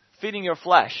about feeding your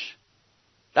flesh.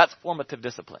 That's formative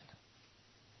discipline.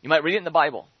 You might read it in the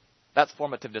Bible. That's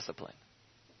formative discipline.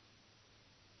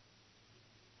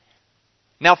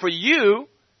 Now for you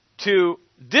to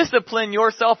discipline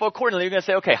yourself accordingly, you're going to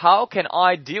say, okay, how can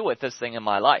I deal with this thing in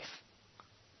my life?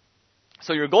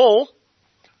 So your goal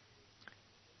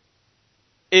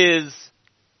is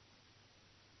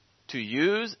to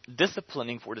use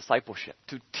disciplining for discipleship,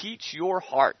 to teach your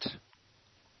heart.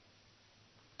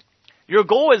 Your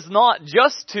goal is not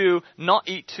just to not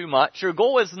eat too much. Your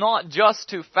goal is not just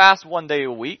to fast one day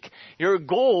a week. Your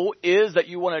goal is that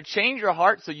you want to change your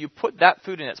heart so you put that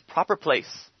food in its proper place.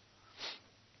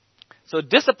 So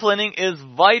disciplining is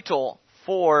vital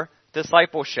for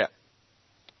discipleship.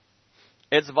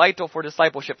 It's vital for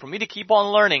discipleship. For me to keep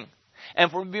on learning and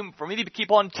for me to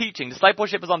keep on teaching.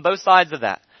 Discipleship is on both sides of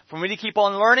that. For me to keep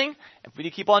on learning and for me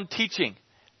to keep on teaching.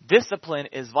 Discipline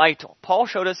is vital. Paul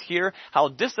showed us here how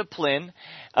discipline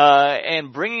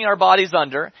and bringing our bodies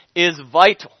under is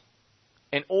vital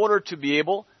in order to be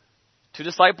able to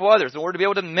disciple others, in order to be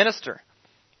able to minister.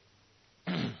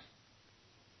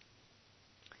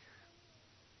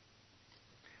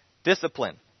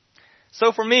 Discipline.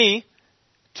 So for me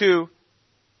to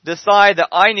decide that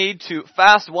I need to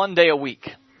fast one day a week,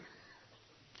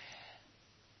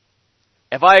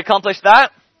 if I accomplish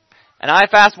that and I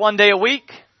fast one day a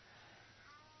week,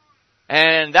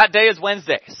 and that day is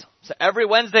Wednesdays. So every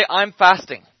Wednesday I'm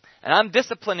fasting. And I'm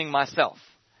disciplining myself.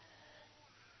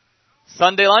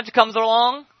 Sunday lunch comes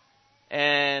along.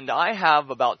 And I have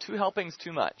about 2 helpings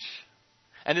too much.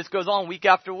 And this goes on week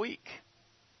after week.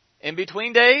 In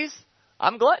between days,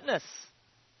 I'm gluttonous.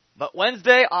 But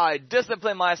Wednesday, I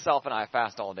discipline myself and I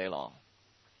fast all day long.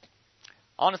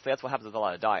 Honestly, that's what happens with a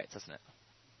lot of diets, isn't it?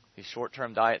 These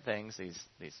short-term diet things, these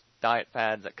diet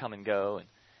fads that come and go.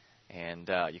 And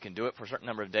you can do it for a certain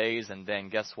number of days, and then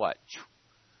guess what?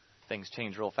 Things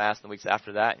change real fast in the weeks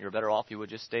after that, and you're better off you would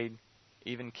just stayed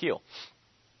even keel.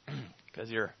 Because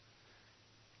we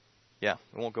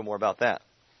won't go more about that.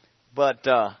 But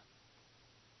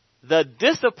the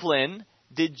discipline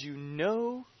did you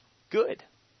no good.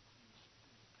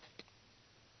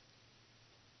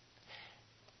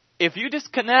 If you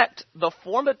disconnect the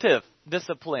formative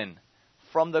discipline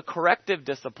from the corrective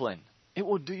discipline, it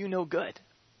will do you no good.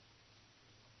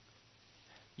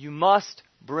 You must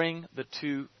bring the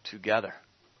two together.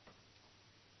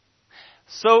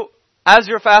 So, as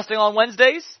you're fasting on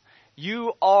Wednesdays,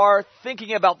 you are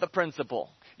thinking about the principle.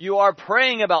 You are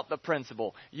praying about the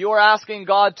principle. You are asking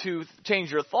God to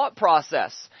change your thought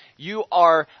process. You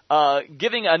are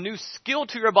giving a new skill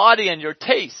to your body and your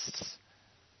tastes.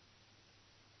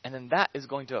 And then that is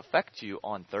going to affect you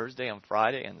on Thursday and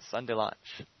Friday and Sunday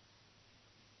lunch.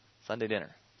 Sunday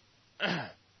dinner.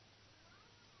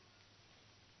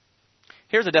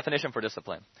 Here's a definition for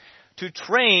discipline. To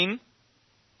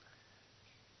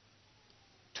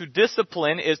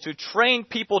discipline is to train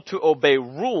people to obey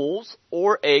rules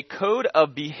or a code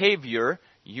of behavior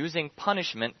using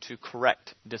punishment to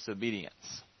correct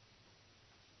disobedience.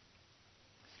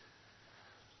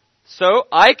 So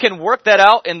I can work that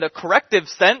out in the corrective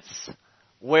sense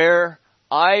where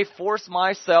I force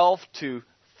myself to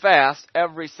fast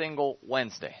every single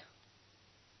Wednesday.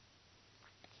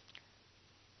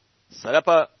 Set up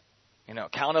a,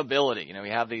 accountability. We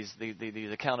have these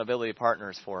accountability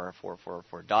partners for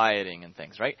dieting and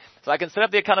things, right? So I can set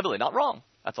up the accountability. Not wrong.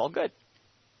 That's all good.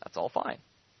 That's all fine.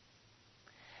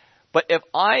 But if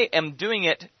I am doing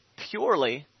it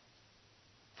purely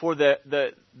for if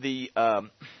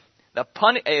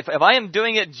I am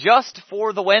doing it just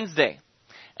for the Wednesday,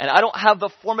 and I don't have the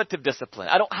formative discipline,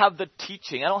 I don't have the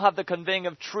teaching, I don't have the conveying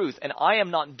of truth, and I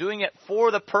am not doing it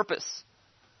for the purpose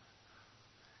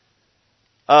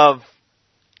of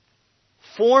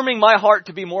forming my heart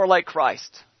to be more like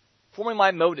Christ, forming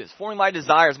my motives, forming my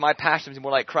desires, my passions to be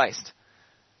more like Christ,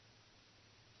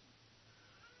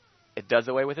 it does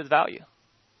away with its value.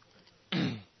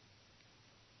 This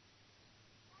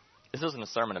isn't a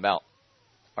sermon about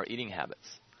our eating habits.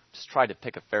 Just try to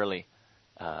pick a fairly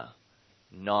a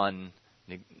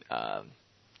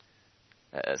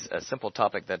simple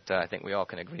topic that I think we all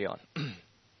can agree on.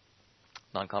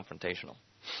 Non-confrontational.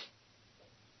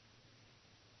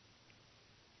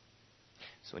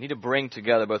 So we need to bring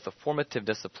together both the formative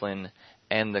discipline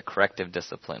and the corrective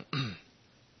discipline.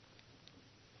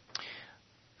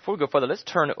 Before we go further, let's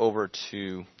turn over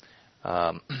to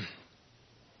 1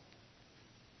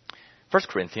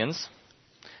 Corinthians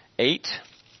 8.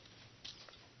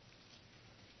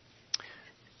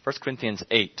 1 Corinthians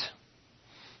 8.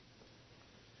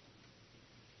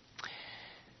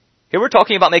 Here we're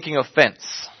talking about making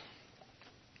offense.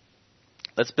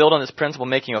 Let's build on this principle of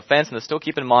making offense, and let's still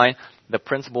keep in mind the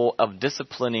principle of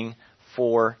disciplining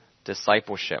for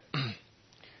discipleship.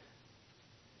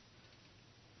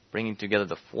 Bringing together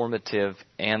the formative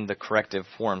and the corrective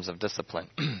forms of discipline.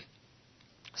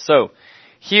 So,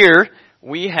 here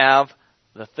we have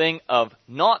the thing of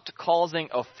not causing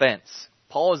offense.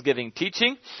 Paul is giving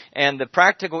teaching, and the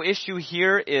practical issue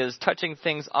here is touching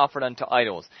things offered unto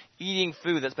idols, eating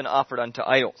food that's been offered unto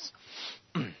idols.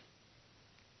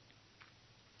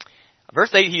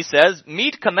 Verse 8, he says,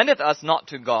 "Meat commendeth us not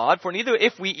to God, for neither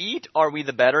if we eat are we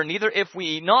the better, neither if we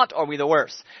eat not are we the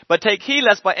worse. But take heed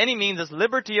lest by any means this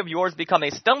liberty of yours become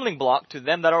a stumbling block to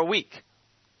them that are weak.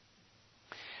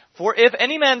 For if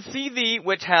any man see thee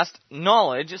which hast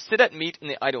knowledge sit at meat in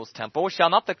the idol's temple, shall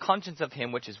not the conscience of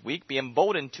him which is weak be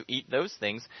emboldened to eat those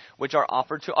things which are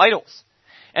offered to idols?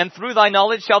 And through thy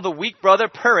knowledge shall the weak brother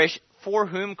perish for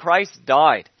whom Christ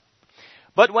died.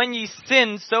 But when ye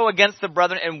sin so against the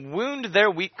brethren and wound their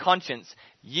weak conscience,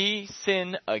 ye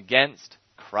sin against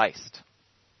Christ.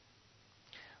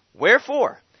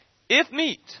 Wherefore, if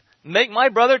meat make my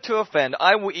brother to offend,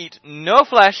 I will eat no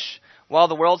flesh while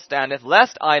the world standeth,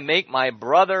 lest I make my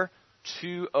brother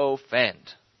to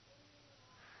offend."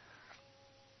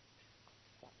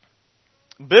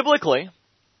 Biblically,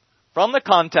 from the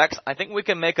context, I think we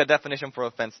can make a definition for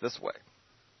offense this way.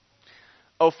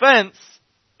 Offense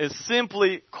is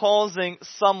simply causing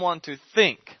someone to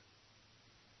think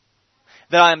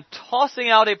that I'm tossing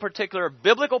out a particular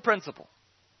biblical principle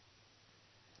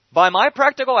by my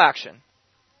practical action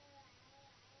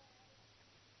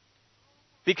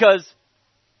because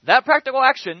that practical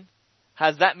action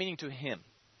has that meaning to him,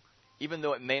 even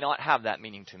though it may not have that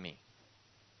meaning to me.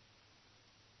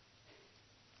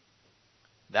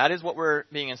 That is what we're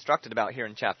being instructed about here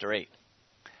in chapter 8.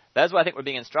 That is what I think we're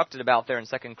being instructed about there in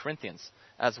 2 Corinthians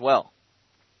as well.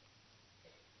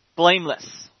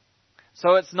 Blameless.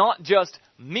 So it's not just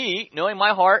me knowing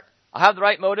my heart, I have the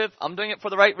right motive, I'm doing it for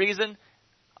the right reason.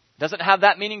 Doesn't have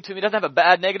that meaning to me, doesn't have a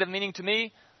bad negative meaning to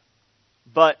me.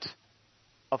 But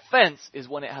offense is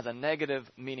when it has a negative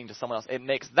meaning to someone else. It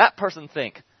makes that person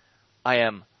think, I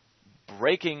am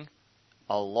breaking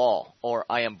a law, or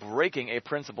I am breaking a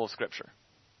principle of Scripture.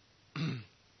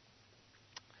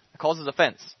 It causes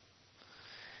offense.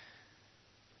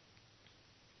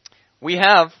 We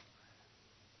have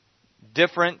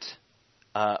different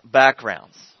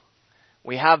backgrounds.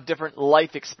 We have different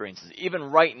life experiences. Even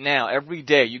right now, every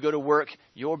day you go to work,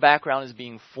 your background is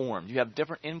being formed. You have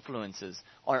different influences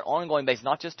on an ongoing basis.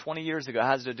 Not just 20 years ago, it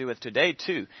has to do with today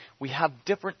too. We have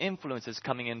different influences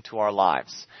coming into our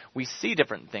lives. We see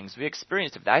different things. We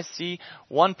experience it. I see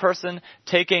one person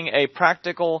taking a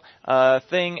practical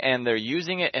thing and they're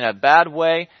using it in a bad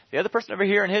way. The other person over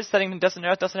here in his setting doesn't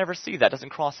ever see that, doesn't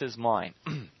cross his mind.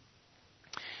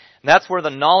 And that's where the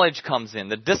knowledge comes in,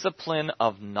 the discipline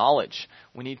of knowledge.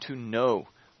 We need to know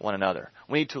one another.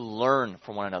 We need to learn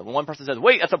from one another. When one person says,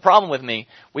 wait, that's a problem with me,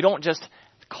 we don't just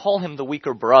call him the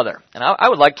weaker brother. And I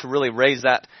would like to really raise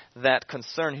that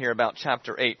concern here about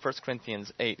chapter 8, 1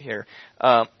 Corinthians 8 here.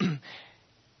 The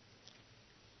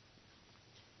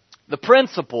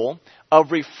principle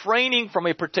of refraining from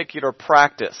a particular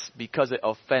practice because it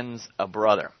offends a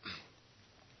brother.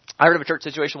 I heard of a church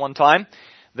situation one time.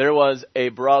 There was a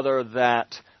brother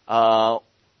that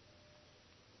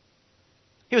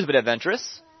he was a bit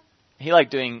adventurous. He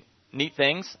liked doing neat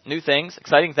things, new things,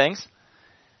 exciting things.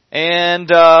 And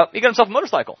he got himself a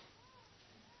motorcycle.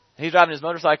 He's driving his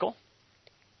motorcycle.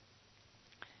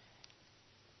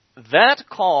 That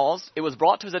caused, it was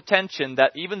brought to his attention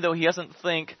that even though he doesn't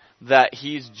think that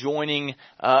he's joining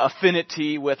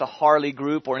affinity with a Harley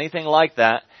group or anything like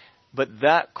that, but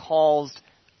that caused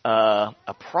a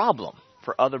problem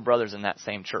for other brothers in that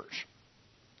same church.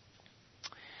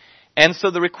 And so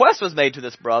the request was made to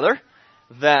this brother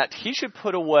that he should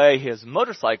put away his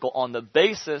motorcycle on the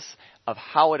basis of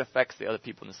how it affects the other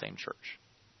people in the same church.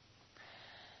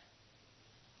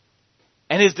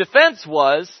 And his defense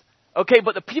was, okay,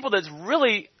 but the people that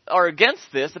really are against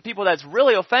this, the people that's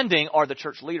really offending are the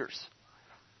church leaders.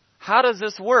 How does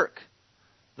this work?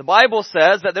 The Bible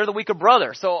says that they're the weaker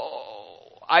brother. So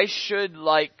I should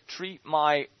treat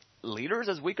my leaders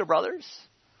as weaker brothers?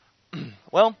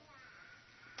 Well,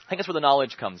 I think that's where the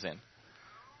knowledge comes in.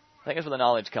 I think that's where the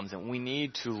knowledge comes in. We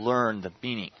need to learn the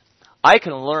meaning. I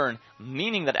can learn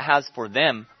meaning that it has for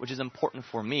them, which is important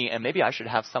for me, and maybe I should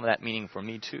have some of that meaning for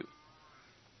me too.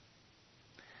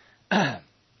 I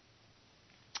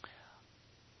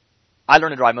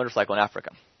learned to drive a motorcycle in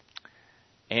Africa.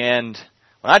 And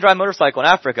when I drive a motorcycle in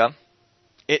Africa,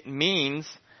 it means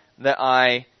that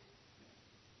I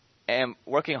am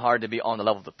working hard to be on the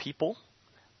level of the people.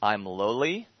 I'm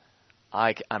lowly.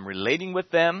 I'm relating with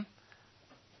them.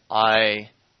 I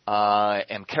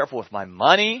am careful with my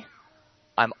money.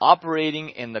 I'm operating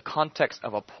in the context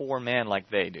of a poor man like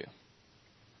they do.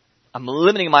 I'm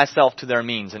limiting myself to their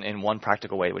means in one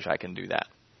practical way, which I can do that.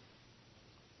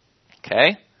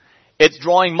 Okay? It's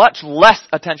drawing much less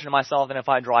attention to myself than if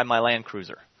I drive my Land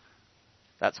Cruiser.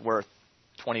 That's worth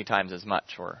 20 times as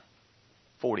much or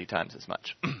 40 times as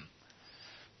much.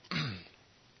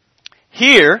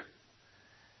 Here,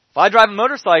 if I drive a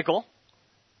motorcycle,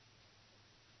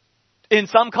 in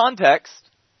some context,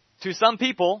 to some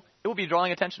people, it will be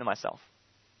drawing attention to myself.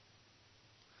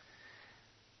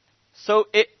 So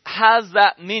it has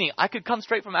that meaning. I could come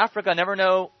straight from Africa, never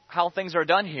know how things are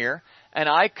done here, and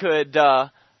I could,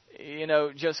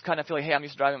 just kind of feel like, hey, I'm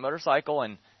used to driving a motorcycle,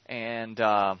 and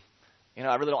I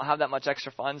really don't have that much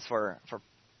extra funds for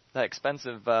that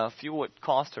expensive fuel it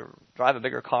costs to drive a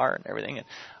bigger car and everything, and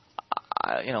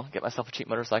I, get myself a cheap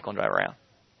motorcycle and drive around.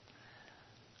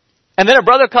 And then a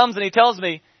brother comes and he tells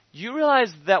me, you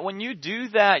realize that when you do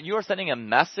that, you are sending a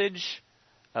message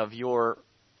of your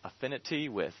affinity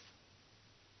with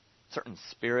certain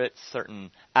spirits,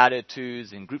 certain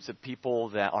attitudes, and groups of people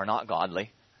that are not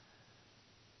godly.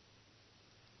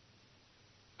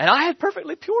 And I had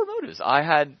perfectly pure motives.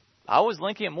 I was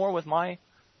linking it more with my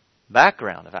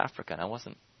background of Africa, and I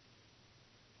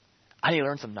need to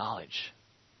learn some knowledge.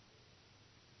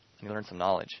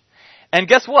 And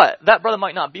guess what? That brother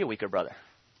might not be a weaker brother.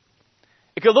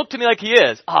 It could look to me like he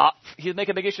is. He'd make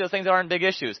a big issue of things that aren't big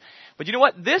issues. But you know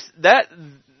what? This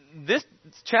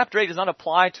chapter 8 does not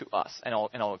apply to us in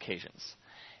all occasions.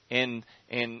 In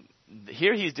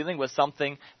here he's dealing with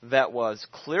something that was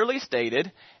clearly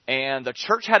stated and the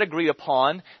church had agreed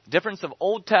upon. Difference of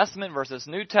Old Testament versus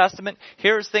New Testament.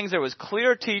 Here's things there was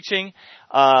clear teaching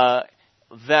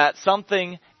that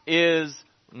something is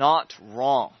not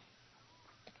wrong.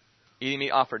 Eating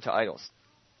meat offered to idols.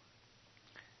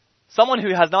 Someone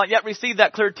who has not yet received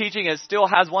that clear teaching and still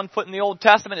has one foot in the Old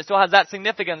Testament, it still has that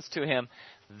significance to him,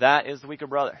 that is the weaker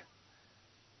brother.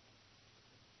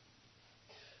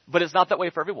 But it's not that way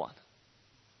for everyone.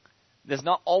 There's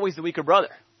not always the weaker brother.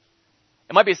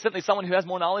 It might be simply someone who has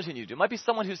more knowledge than you do. It might be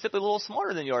someone who's simply a little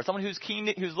smarter than you are. Someone who's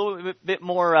who's a little bit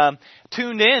more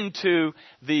tuned in to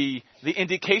the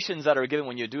indications that are given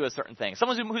when you do a certain thing.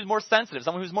 Someone who's more sensitive.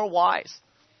 Someone who's more wise.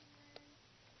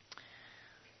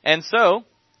 And so,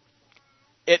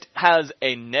 it has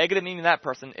a negative meaning to that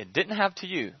person. It didn't have to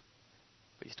you.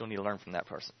 But you still need to learn from that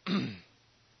person.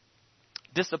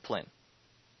 Discipline.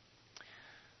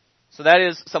 So that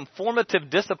is some formative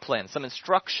discipline, some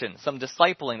instruction, some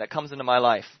discipling that comes into my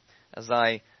life as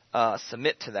I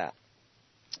submit to that.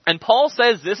 And Paul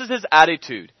says this is his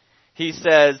attitude. He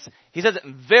says it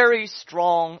in very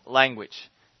strong language.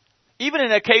 Even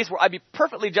in a case where I'd be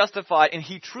perfectly justified, and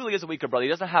he truly is a weaker brother. He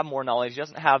doesn't have more knowledge. He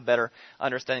doesn't have better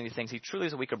understanding of these things. He truly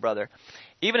is a weaker brother.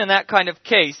 Even in that kind of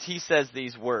case, he says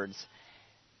these words.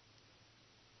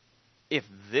 If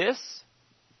this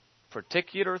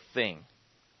particular thing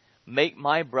make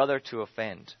my brother to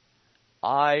offend,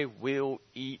 I will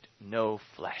eat no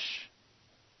flesh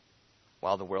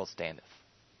while the world standeth.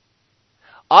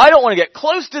 I don't want to get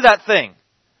close to that thing.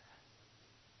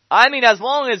 I mean, as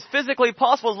long as physically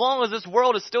possible, as long as this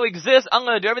world still exists, I'm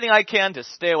going to do everything I can to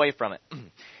stay away from it.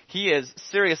 He is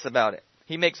serious about it.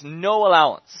 He makes no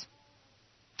allowance.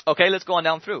 Okay, let's go on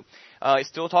down through. He's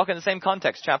still talking in the same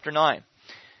context, chapter 9.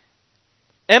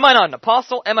 Am I not an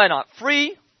apostle? Am I not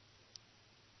free?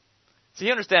 So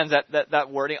he understands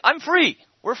that wording. I'm free.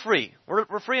 We're free.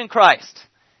 We're free in Christ.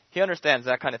 He understands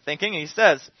that kind of thinking. And he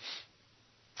says,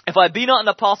 if I be not an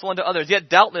apostle unto others, yet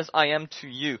doubtless I am to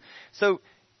you. So,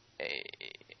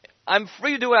 I'm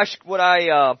free to do what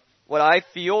I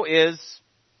feel is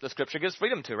the Scripture gives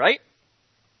freedom to, right?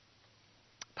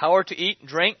 Power to eat and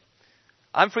drink.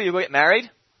 I'm free to go get married,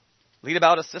 lead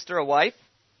about a sister, a wife.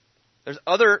 There's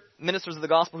other ministers of the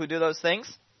gospel who do those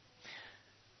things.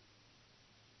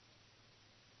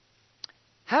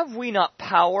 Have we not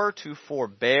power to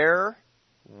forbear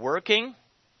working?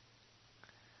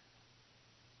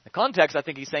 The context, I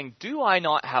think he's saying, do I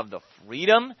not have the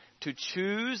freedom to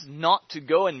choose not to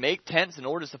go and make tents in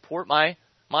order to support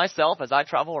myself as I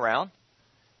travel around?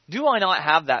 Do I not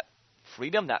have that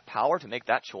freedom, that power to make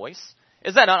that choice?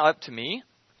 Is that not up to me?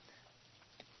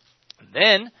 And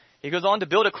then he goes on to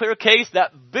build a clear case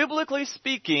that biblically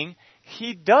speaking,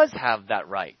 he does have that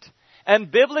right.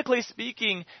 And biblically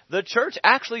speaking, the church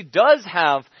actually does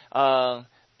have,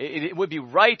 it would be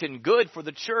right and good for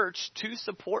the church to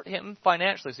support him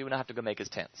financially so he wouldn't have to go make his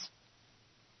tents.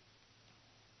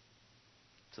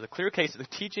 So the clear case, the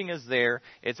teaching is there.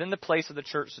 It's in the place of the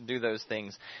church to do those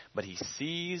things. But he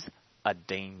sees a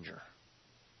danger.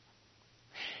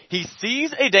 He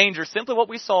sees a danger, simply what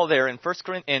we saw there in 2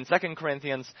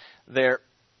 Corinthians there,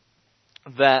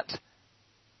 that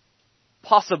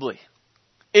possibly,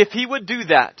 if he would do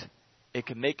that, it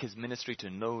could make his ministry to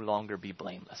no longer be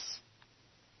blameless.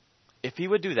 If he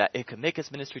would do that, it could make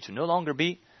his ministry to no longer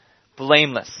be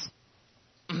blameless.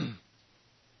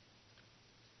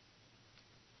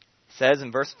 Says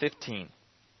in verse 15,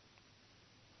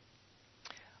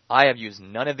 I have used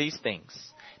none of these things,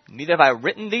 neither have I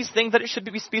written these things that it should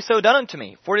be so done unto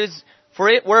me. For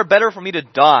it were better for me to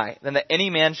die than that any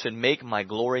man should make my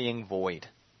glorying void.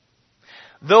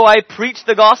 Though I preach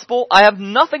the gospel, I have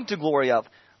nothing to glory of,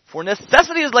 for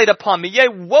necessity is laid upon me. Yea,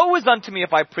 woe is unto me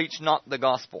if I preach not the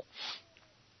gospel.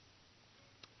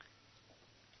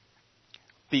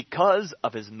 Because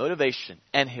of his motivation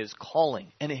and his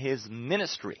calling and his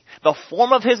ministry. The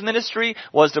form of his ministry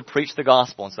was to preach the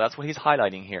gospel. And so that's what he's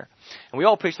highlighting here. And we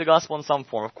all preach the gospel in some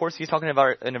form. Of course, he's talking about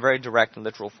it in a very direct and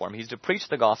literal form. He's to preach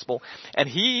the gospel. And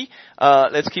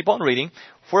let's keep on reading.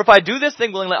 For if I do this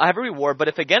thing willingly, I have a reward. But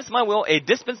if against my will, a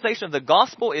dispensation of the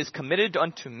gospel is committed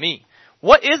unto me.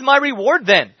 What is my reward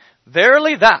then?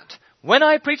 Verily that, when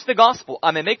I preach the gospel, I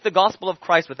may make the gospel of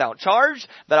Christ without charge,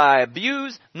 that I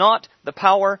abuse not the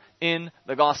power in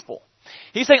the gospel.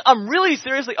 He's saying, I'm really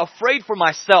seriously afraid for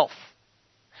myself.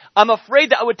 I'm afraid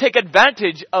that I would take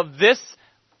advantage of this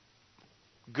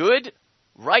good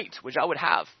right, which I would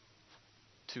have,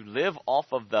 to live off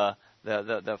of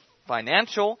the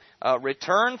financial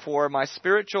return for my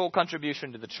spiritual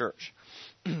contribution to the church.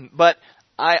 But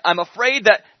I'm afraid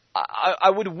that I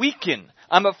would weaken.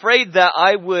 I'm afraid that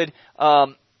I would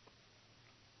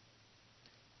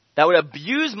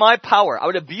abuse my power. I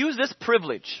would abuse this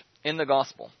privilege in the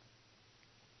gospel.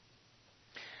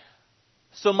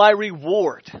 So my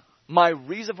reward, my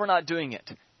reason for not doing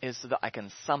it, is so that I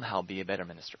can somehow be a better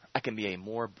minister. I can be a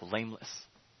more blameless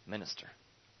minister.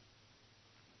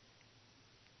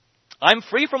 I'm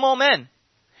free from all men,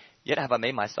 yet have I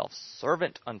made myself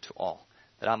servant unto all,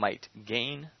 that I might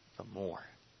gain the more.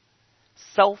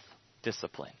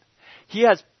 Self-discipline. He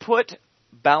has put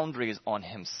boundaries on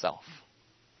himself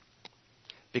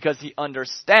because he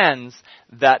understands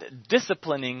that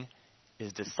disciplining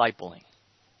is discipling.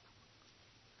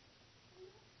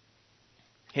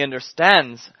 He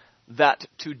understands that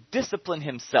to discipline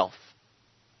himself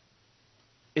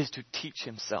is to teach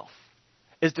himself,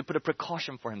 is to put a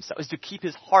precaution for himself, is to keep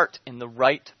his heart in the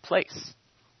right place.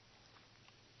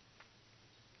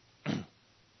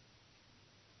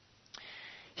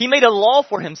 He made a law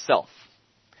for himself.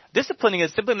 Disciplining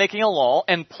is simply making a law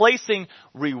and placing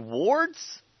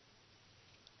rewards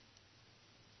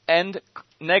and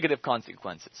negative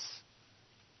consequences.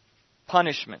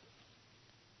 Punishment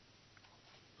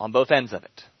on both ends of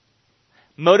it.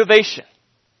 Motivation.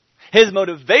 His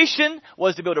motivation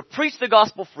was to be able to preach the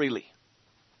gospel freely.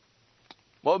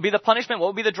 What would be the punishment? What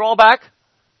would be the drawback?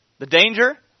 The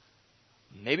danger?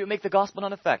 Maybe it would make the gospel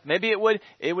non effect. Maybe it would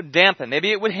dampen.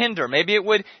 Maybe it would hinder. Maybe it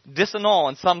would disannul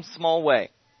in some small way.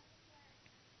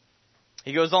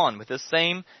 He goes on with this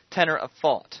same tenor of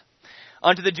thought.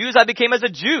 Unto the Jews I became as a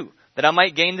Jew, that I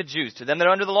might gain the Jews. To them that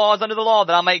are under the law as under the law,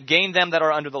 that I might gain them that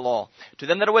are under the law. To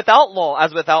them that are without law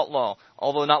as without law,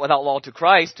 although not without law to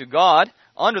Christ, to God,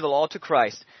 under the law to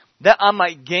Christ, that I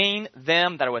might gain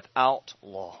them that are without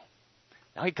law.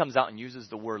 Now he comes out and uses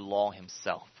the word law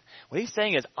himself. What he's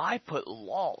saying is, I put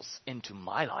laws into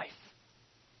my life.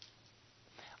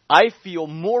 I feel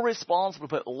more responsible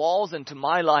to put laws into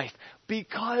my life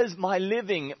because my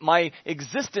living, my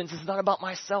existence is not about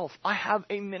myself. I have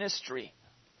a ministry.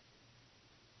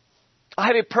 I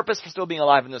have a purpose for still being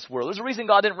alive in this world. There's a reason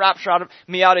God didn't rapture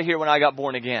me out of here when I got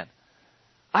born again.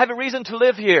 I have a reason to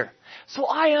live here. So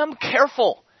I am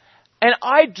careful. And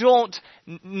I don't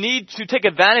need to take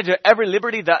advantage of every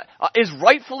liberty that is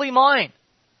rightfully mine.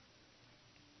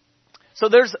 So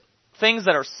there's things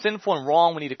that are sinful and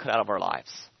wrong we need to cut out of our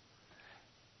lives.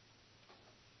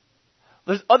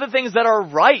 There's other things that are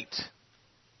right,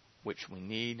 which we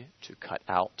need to cut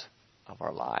out of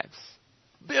our lives.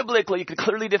 Biblically, he could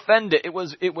clearly defend it. It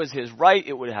was his right.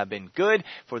 It would have been good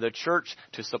for the church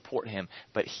to support him.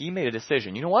 But he made a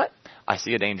decision. You know what? I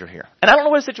see a danger here. And I don't know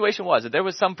what the situation was. If there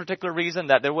was some particular reason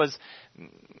that there was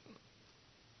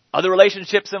other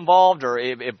relationships involved, or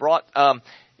it brought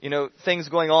things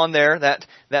going on there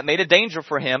that made a danger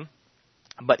for him.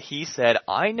 But he said,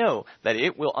 I know that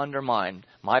it will undermine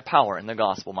my power in the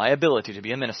gospel, my ability to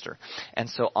be a minister. And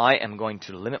so I am going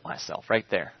to limit myself right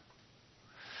there.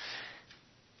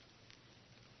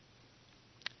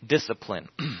 Discipline.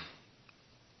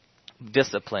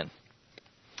 Discipline.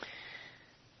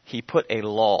 He put a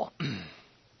law.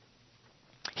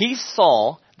 He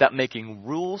saw that making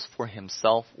rules for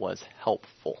himself was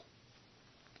helpful.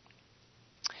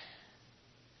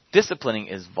 Disciplining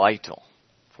is vital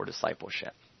for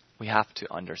discipleship. We have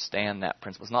to understand that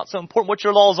principle. It's not so important what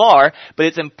your laws are, but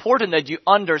it's important that you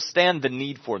understand the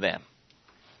need for them.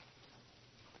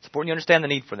 It's important you understand the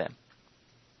need for them.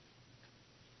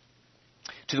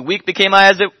 To the weak became I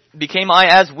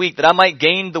as weak, that I might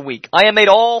gain the weak. I have made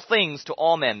all things to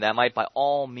all men, that I might by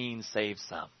all means save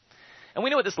some. And we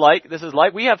know what this is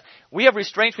like. We have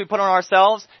restraints we put on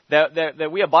ourselves that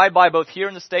we abide by both here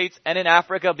in the States and in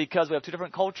Africa, because we have two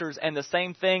different cultures, and the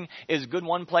same thing is good in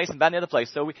one place and bad in the other place.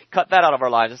 So we cut that out of our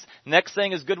lives. Next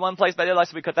thing is good in one place, bad in the other place,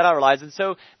 so we cut that out of our lives. And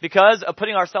so because of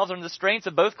putting ourselves under the restraints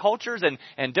of both cultures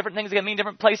and different things that can mean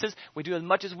different places, we do as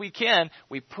much as we can.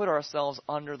 We put ourselves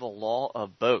under the law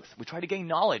of both. We try to gain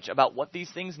knowledge about what these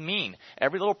things mean.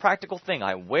 Every little practical thing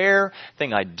I wear,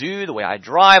 thing I do, the way I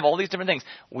drive, all these different things.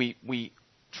 We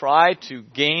try to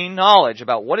gain knowledge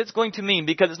about what it's going to mean,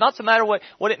 because it's not so matter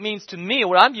what it means to me,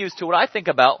 what I'm used to, what I think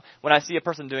about when I see a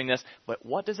person doing this, but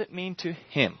what does it mean to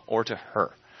him or to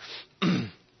her?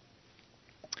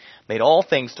 Made all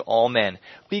things to all men,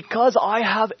 because I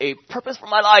have a purpose for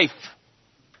my life.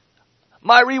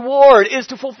 My reward is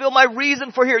to fulfill my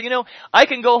reason for here. I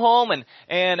can go home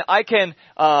and I can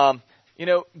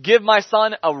give my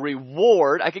son a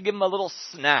reward. I could give him a little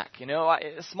snack,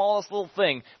 the smallest little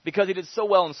thing, because he did so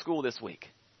well in school this week.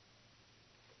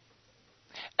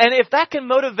 And if that can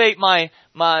motivate my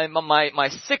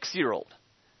 6-year-old,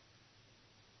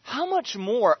 how much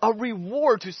more a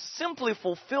reward to simply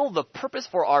fulfill the purpose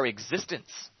for our existence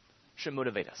should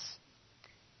motivate us.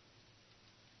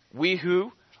 We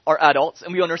who are adults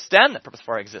and we understand the purpose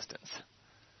for our existence.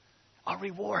 A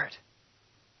reward.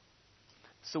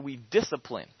 So we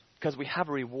discipline because we have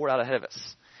a reward out ahead of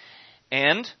us.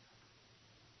 And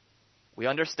we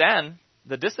understand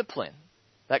the discipline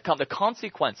that come, the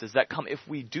consequences that come if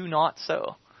we do not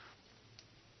so.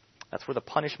 That's where the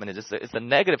punishment is. It's the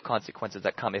negative consequences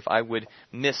that come if I would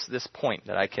miss this point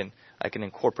that I can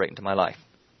incorporate into my life.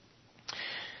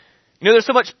 There's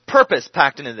so much purpose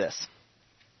packed into this.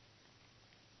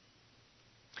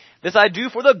 This I do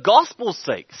for the gospel's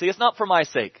sake. See, it's not for my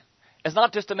sake. It's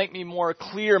not just to make me more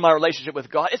clear in my relationship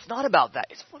with God. It's not about that.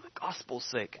 It's for the gospel's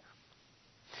sake.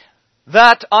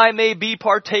 That I may be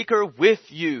partaker with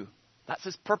you. That's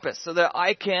his purpose, so that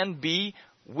I can be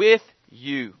with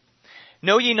you.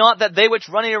 Know ye not that they which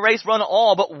run in a race run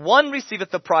all, but one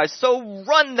receiveth the prize. So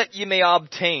run that ye may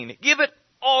obtain. Give it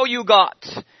all you got.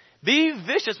 Be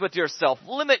vicious with yourself.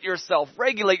 Limit yourself.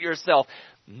 Regulate yourself.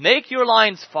 Make your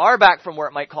lines far back from where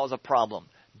it might cause a problem.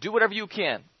 Do whatever you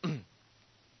can.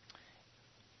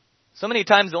 So many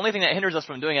times the only thing that hinders us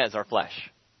from doing it is our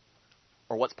flesh.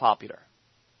 Or what's popular.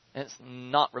 And it's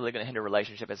not really going to hinder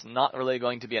relationship. It's not really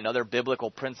going to be another biblical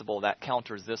principle that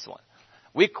counters this one.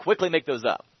 We quickly make those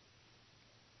up.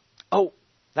 Oh,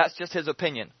 that's just his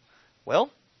opinion. Well,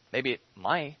 maybe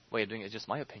my way of doing it is just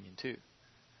my opinion too.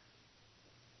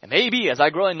 And maybe as I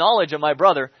grow in knowledge of my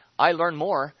brother, I learn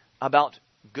more about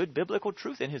good biblical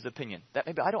truth in his opinion that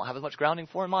maybe I don't have as much grounding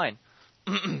for in mine.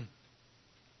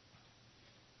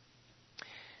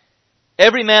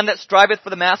 Every man that striveth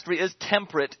for the mastery is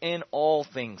temperate in all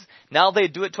things. Now they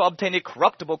do it to obtain a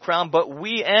corruptible crown, but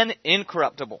we an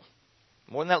incorruptible.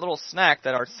 More than that little snack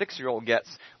that our 6-year-old gets,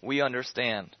 we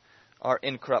understand our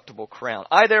incorruptible crown.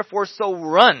 I therefore so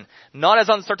run, not as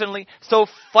uncertainly, so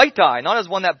fight I, not as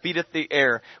one that beateth the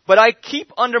air, but I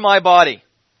keep under my body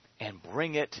and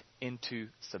bring it into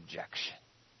subjection.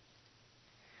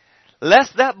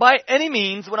 Lest that by any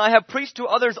means, when I have preached to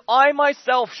others, I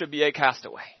myself should be a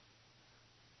castaway.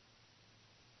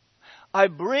 I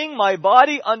bring my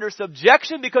body under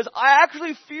subjection because I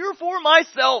actually fear for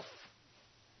myself.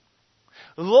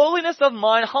 Lowliness of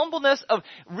mind, humbleness of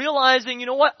realizing,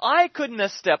 I could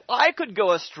misstep. I could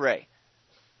go astray.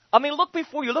 I mean, look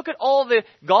before you. Look at all the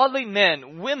godly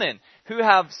men, women who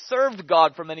have served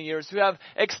God for many years, who have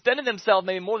extended themselves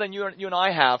maybe more than you and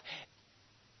I have.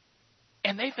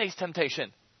 And they face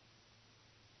temptation.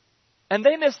 and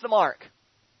they miss the mark.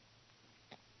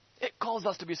 It calls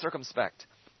us to be circumspect.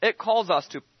 It calls us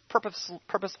to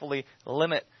purposefully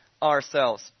limit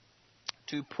ourselves,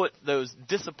 to put those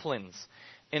disciplines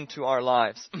into our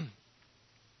lives.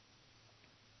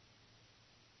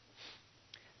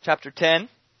 Chapter 10,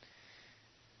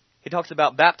 he talks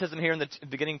about baptism here in the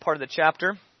beginning part of the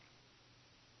chapter.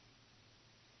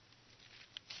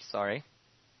 Sorry.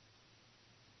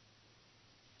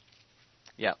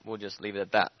 Yeah, we'll just leave it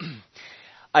at that.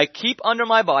 I keep under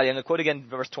my body, I'm going to quote again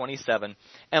verse 27,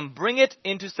 and bring it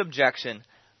into subjection,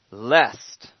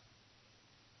 lest.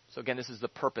 So again, this is the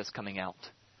purpose coming out.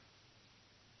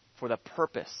 For the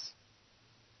purpose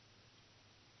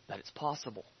that it's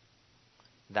possible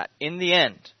that in the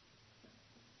end,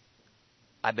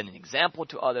 I've been an example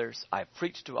to others, I've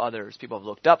preached to others, people have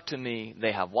looked up to me,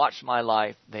 they have watched my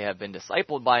life, they have been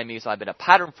discipled by me, so I've been a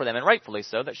pattern for them, and rightfully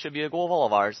so. That should be a goal of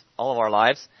all of our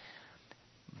lives.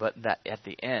 But that at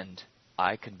the end,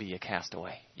 I could be a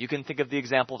castaway. You can think of the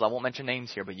examples, I won't mention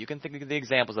names here, but you can think of the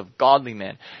examples of godly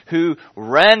men who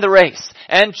ran the race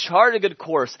and charted a good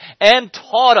course and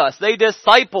taught us. They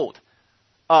discipled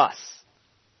us.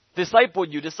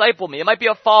 Discipled you, disciple me. It might be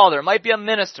a father, it might be a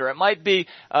minister, it might be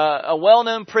a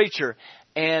well-known preacher.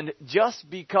 And just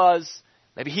because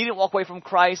maybe he didn't walk away from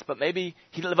Christ, but maybe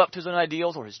he didn't live up to his own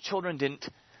ideals, or his children didn't,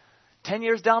 10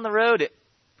 years down the road, it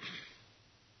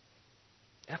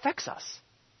affects us.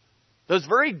 Those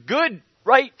very good,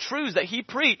 right truths that he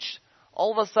preached,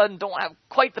 all of a sudden don't have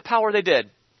quite the power they did.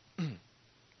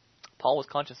 Paul was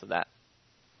conscious of that.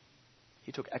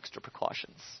 He took extra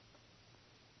precautions.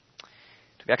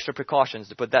 Took extra precautions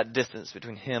to put that distance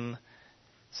between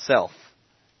himself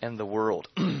and the world.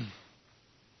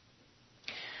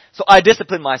 So I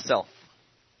discipline myself.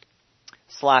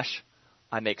 /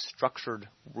 I make structured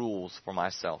rules for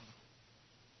myself.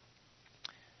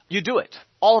 You do it.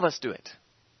 All of us do it.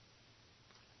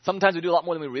 Sometimes we do a lot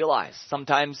more than we realize.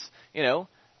 Sometimes,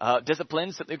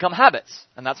 disciplines become habits,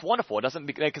 and that's wonderful. It doesn't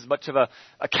make as much of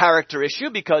a character issue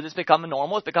because it's become a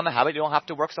normal, it's become a habit. You don't have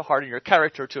to work so hard in your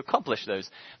character to accomplish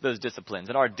those disciplines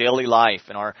in our daily life,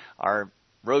 in our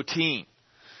routine.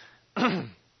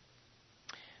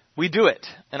 We do it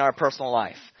in our personal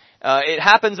life. It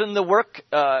happens in the work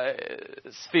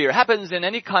sphere. It happens in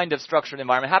any kind of structured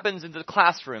environment. It happens in the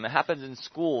classroom. It happens in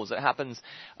schools. It happens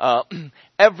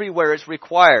everywhere it's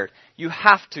required. You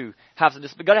have to have some.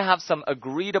 You've got to have some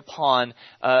agreed upon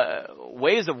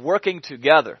ways of working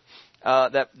together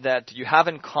that you have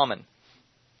in common.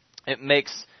 It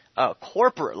makes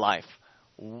corporate life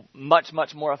much,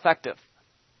 much more effective.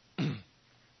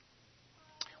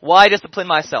 Why discipline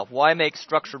myself? Why make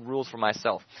structured rules for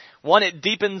myself? One, it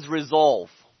deepens resolve.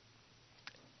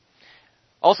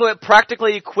 Also, it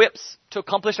practically equips to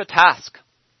accomplish a task.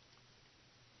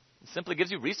 It simply gives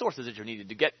you resources that you're needed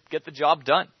to get the job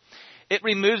done. It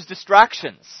removes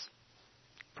distractions.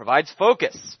 Provides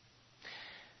focus.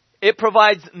 It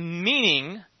provides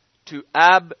meaning to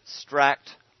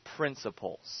abstract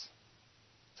principles.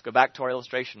 Let's go back to our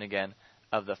illustration again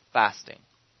of the fasting.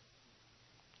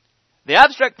 The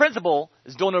abstract principle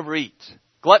is don't overeat.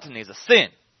 Gluttony is a sin.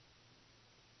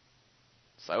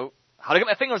 So, how do I get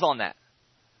my fingers on that?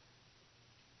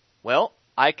 Well,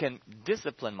 I can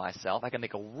discipline myself. I can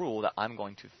make a rule that I'm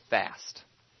going to fast.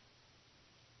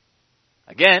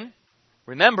 Again,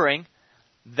 remembering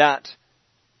that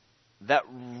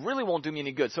really won't do me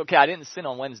any good. So, okay, I didn't sin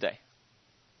on Wednesday.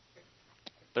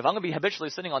 But if I'm going to be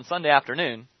habitually sinning on Sunday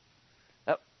afternoon,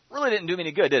 that really didn't do me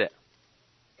any good, did it?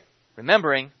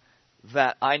 Remembering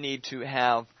that I need to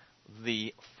have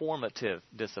the formative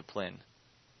discipline.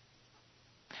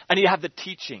 I need to have the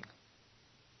teaching.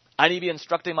 I need to be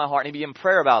instructing my heart. I need to be in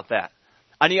prayer about that.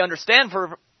 I need to understand,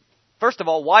 first of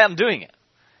all, why I'm doing it.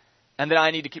 And then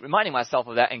I need to keep reminding myself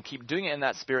of that and keep doing it in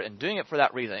that spirit and doing it for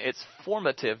that reason. It's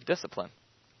formative discipline.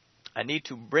 I need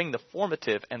to bring the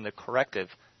formative and the corrective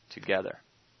together.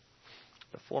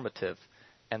 The formative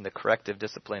and the corrective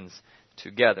disciplines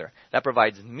together. That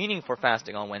provides meaning for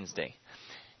fasting on Wednesday.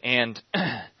 And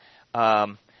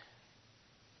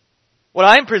what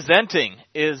I'm presenting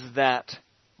is that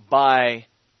by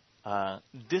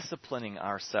disciplining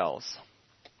ourselves,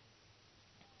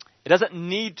 it doesn't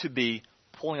need to be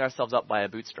pulling ourselves up by our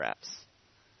bootstraps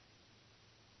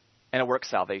and a work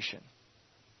salvation.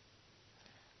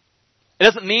 It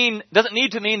doesn't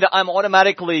need to mean that I'm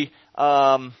automatically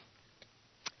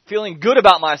feeling good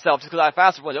about myself just because I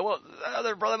fasted for it. Well, that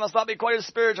other brother must not be quite as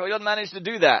spiritual. He doesn't manage to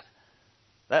do that.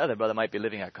 That other brother might be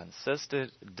living a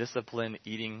consistent, disciplined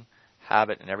eating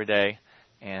habit and every day.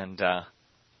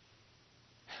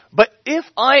 But if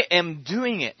I am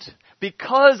doing it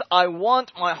because I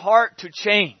want my heart to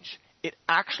change, It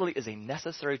actually is a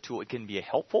necessary tool. It can be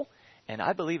helpful, and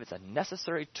I believe it's a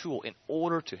necessary tool in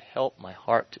order to help my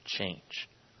heart to change.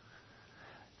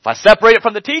 If I separate it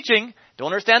from the teaching, don't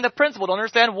understand the principle, don't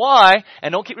understand why,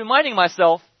 and don't keep reminding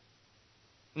myself,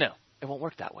 no, it won't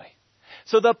work that way.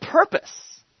 So the purpose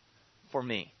for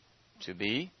me to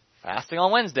be fasting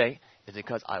on Wednesday is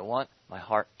because I want my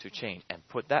heart to change and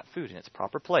put that food in its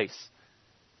proper place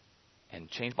and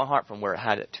change my heart from where it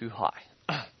had it too high.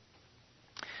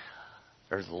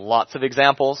 There's lots of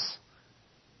examples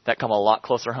that come a lot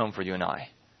closer home for you and I.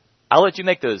 I'll let you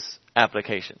make those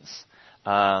applications.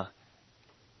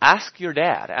 Ask your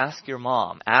dad, ask your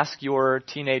mom, ask your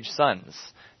teenage sons,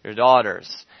 your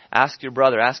daughters, ask your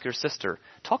brother, ask your sister.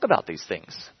 Talk about these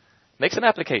things. Make some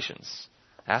applications.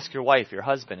 Ask your wife, your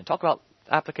husband, and talk about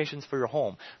applications for your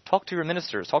home. Talk to your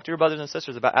ministers. Talk to your brothers and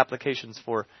sisters about applications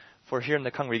for here in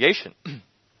the congregation.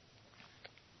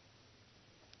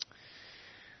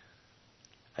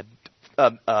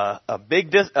 A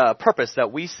big purpose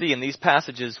that we see in these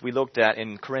passages we looked at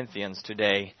in Corinthians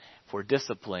today for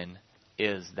discipline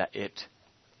is that it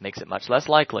makes it much less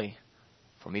likely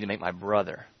for me to make my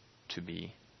brother to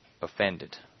be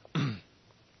offended.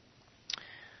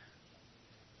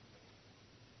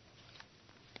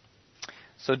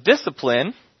 So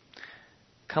discipline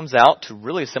comes out to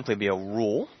really simply be a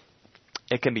rule.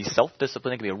 It can be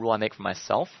self-discipline. It can be a rule I make for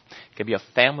myself. It can be a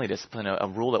family discipline, a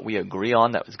rule that we agree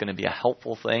on that is going to be a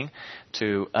helpful thing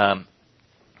to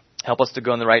help us to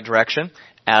go in the right direction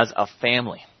as a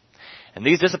family. And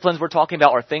these disciplines we're talking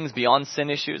about are things beyond sin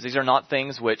issues. These are not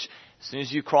things which, as soon as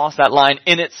you cross that line,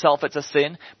 in itself it's a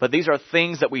sin. But these are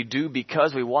things that we do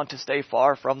because we want to stay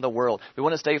far from the world. We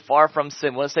want to stay far from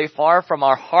sin. We want to stay far from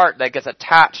our heart that gets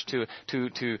attached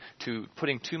to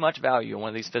putting too much value in one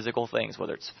of these physical things,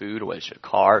 whether it's food or whether it's your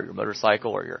car or your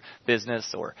motorcycle or your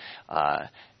business or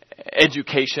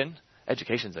education.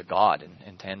 Education's a god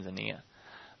in Tanzania.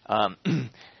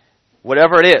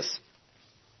 Whatever it is.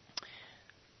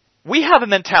 We have a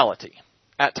mentality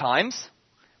at times,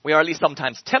 we are at least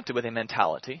sometimes tempted with a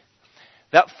mentality,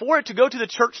 that for it to go to the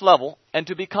church level and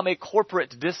to become a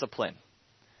corporate discipline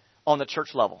on the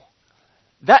church level,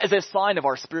 that is a sign of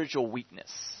our spiritual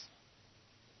weakness.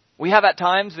 We have at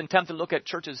times been tempted to look at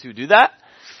churches who do that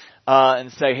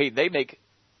and say, hey, they make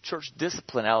church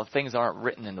discipline out of things that aren't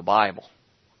written in the Bible.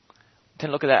 We tend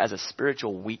to look at that as a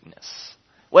spiritual weakness.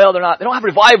 Well, they don't have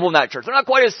revival in that church. They're not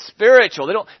quite as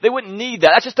spiritual. They wouldn't need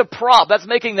that. That's just a prop. That's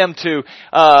making them to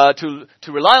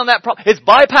rely on that prop. It's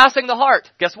bypassing the heart.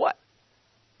 Guess what?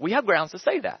 We have grounds to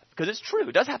say that because it's true.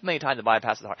 It does happen many times to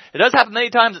bypass the heart. It does happen many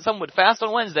times that someone would fast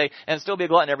on Wednesday and still be a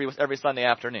glutton every Sunday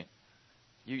afternoon.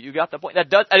 You got the point.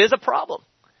 That is a problem.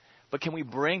 But can we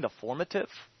bring the formative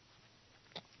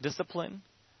discipline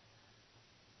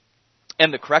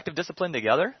and the corrective discipline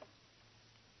together?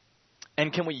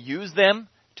 And can we use them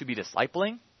to be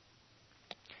discipling?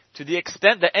 To the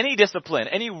extent that any discipline,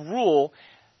 any rule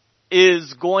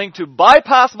is going to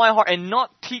bypass my heart and not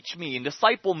teach me and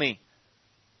disciple me,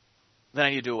 then I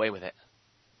need to do away with it.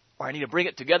 Or I need to bring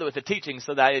it together with the teaching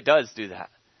so that it does do that.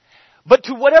 But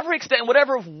to whatever extent,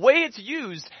 whatever way it's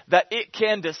used, that it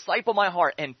can disciple my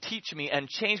heart and teach me and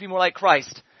change me more like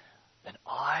Christ, then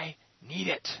I need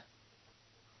it.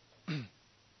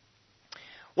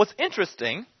 What's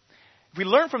interesting, if we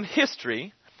learn from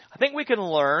history, I think we can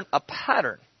learn a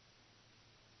pattern.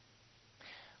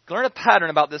 We can learn a pattern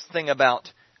about this thing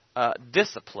about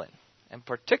discipline, and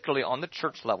particularly on the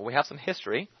church level. We have some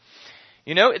history.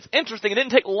 You know, it's interesting. It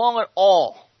didn't take long at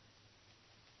all.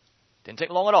 Didn't take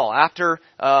long at all. After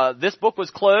this book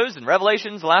was closed and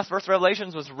Revelations, the last verse of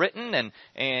Revelations was written,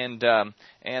 and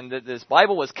this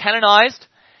Bible was canonized,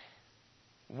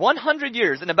 100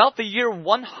 years, in about the year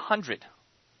 100,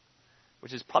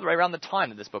 which is probably right around the time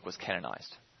that this book was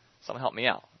canonized. Someone help me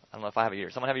out. I don't know if I have a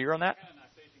year. Someone have a year on that?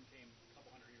 Canonization came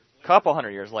a couple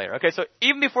hundred years later. Okay, so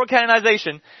even before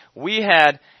canonization, we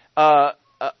had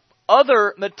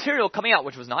other material coming out,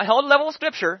 which was not held at the level of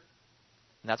Scripture.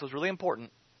 And that's what's really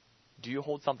important. Do you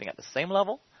hold something at the same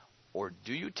level, or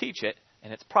do you teach it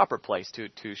in its proper place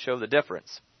to show the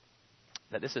difference?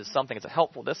 That this is something that's a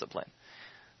helpful discipline.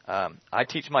 I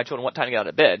teach my children what time to get out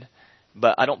of bed,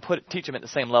 but I don't teach them at the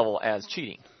same level as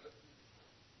cheating.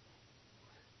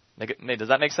 Does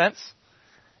that make sense?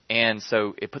 And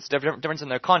so it puts difference in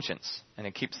their conscience, and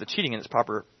it keeps the cheating in its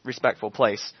proper, respectful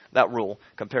place, that rule,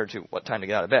 compared to what time to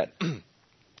get out of bed.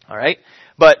 All right?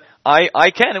 But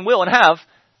I can and will and have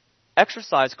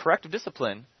exercised corrective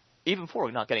discipline even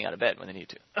before not getting out of bed when they need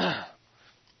to.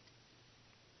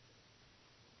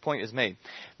 Point is made.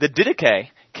 The Didache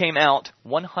came out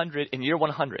in year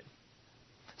 100.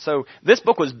 So this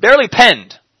book was barely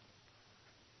penned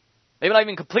maybe not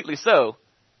even completely so,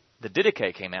 the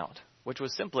Didache came out, which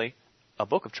was simply a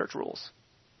book of church rules.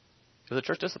 It was a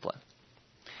church discipline.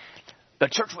 The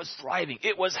church was thriving.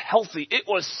 It was healthy. It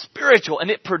was spiritual.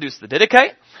 And it produced the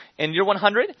Didache in year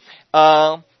 100.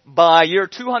 By year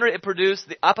 200, it produced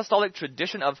the apostolic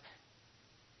tradition of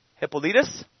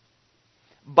Hippolytus.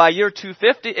 By year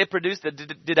 250, it produced the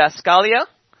Didascalia.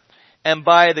 And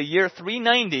by the year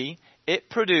 390, it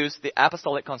produced the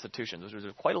Apostolic Constitutions, which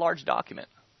was quite a large document.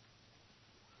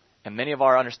 And many of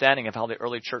our understanding of how the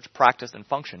early church practiced and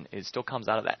functioned still comes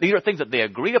out of that. These are things that they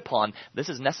agreed upon. This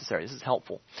is necessary. This is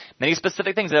helpful. Many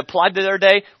specific things that applied to their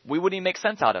day, we wouldn't even make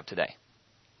sense out of today.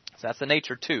 So that's the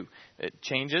nature, too. It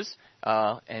changes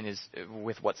and is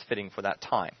with what's fitting for that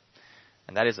time.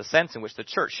 And that is a sense in which the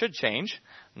church should change,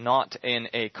 not in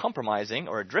a compromising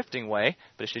or a drifting way,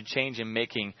 but it should change in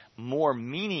making more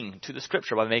meaning to the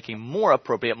Scripture by making more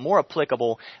appropriate, more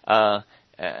applicable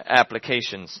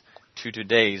applications to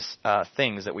today's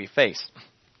things that we face.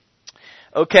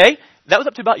 Okay, that was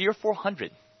up to about year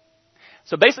 400.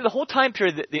 So basically the whole time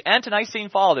period, the Ante-Nicene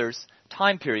Fathers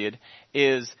time period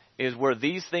is where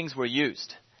these things were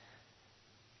used.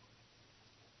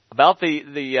 About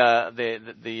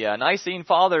the Nicene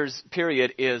Fathers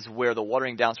period is where the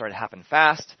watering down started to happen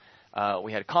fast.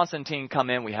 We had Constantine come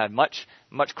in. We had much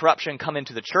corruption come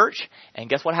into the church. And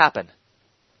guess what happened?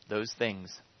 Those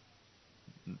things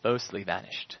mostly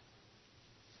vanished.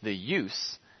 The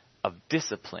use of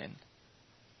discipline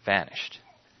vanished.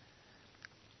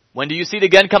 When do you see it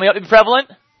again coming up to be prevalent?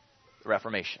 The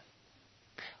Reformation.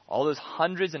 All those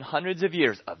hundreds and hundreds of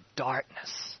years of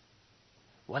darkness.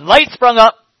 When light sprung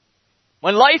up,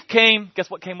 when life came, guess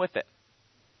what came with it?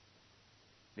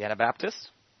 The Anabaptists,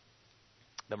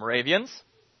 the Moravians,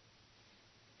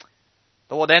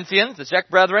 the Waldensians, the Czech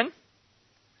Brethren.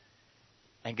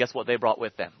 And guess what they brought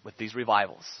with them with these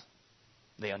revivals?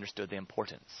 They understood the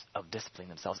importance of disciplining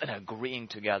themselves and agreeing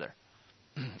together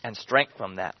and strength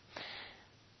from that.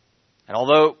 And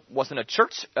although it wasn't a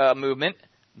church movement,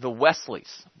 the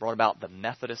Wesleys brought about the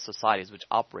Methodist societies, which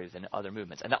operated in other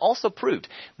movements. And that also proved,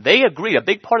 they agreed, a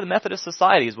big part of the Methodist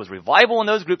societies was revival in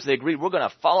those groups. They agreed, we're going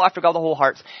to follow after God with the whole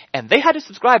hearts. And they had to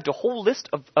subscribe to a whole list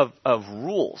of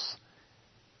rules.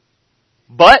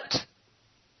 But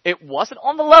it wasn't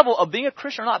on the level of being a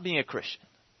Christian or not being a Christian.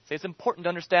 So it's important to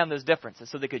understand those differences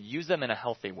so they could use them in a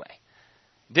healthy way.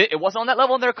 It wasn't on that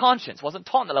level in their conscience. It wasn't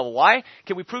taught on that level. Why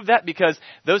can we prove that? Because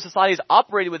those societies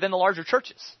operated within the larger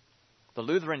churches. The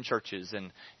Lutheran churches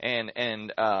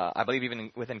and I believe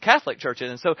even within Catholic churches.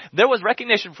 And so there was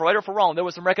recognition, for right or for wrong, there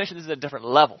was some recognition this is a different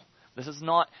level. This is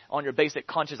not on your basic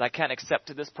conscience. I can't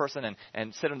accept this person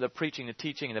and sit under the preaching, the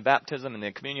teaching, and the baptism and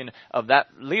the communion of that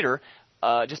leader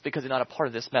just because they're not a part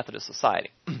of this Methodist society.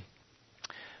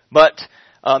 But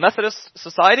Methodist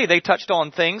society, they touched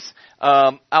on things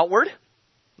outward,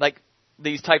 like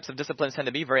these types of disciplines tend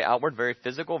to be very outward, very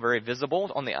physical, very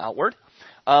visible on the outward.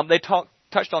 They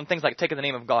touched on things like taking the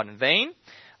name of God in vain,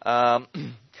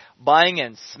 buying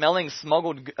and selling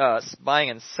smuggled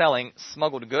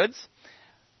goods,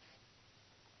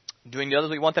 doing to others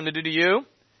what you want them to do to you,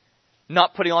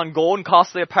 not putting on gold and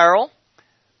costly apparel,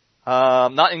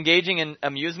 not engaging in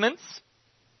amusements,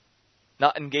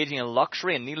 not engaging in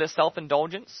luxury and needless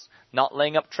self-indulgence, not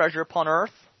laying up treasure upon earth.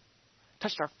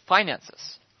 Touched our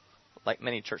finances, like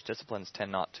many church disciplines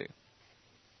tend not to.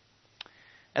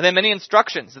 And then many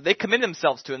instructions that they committed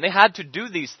themselves to, and they had to do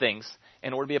these things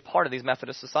in order to be a part of these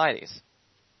Methodist societies.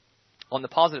 On the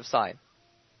positive side,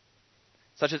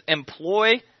 such as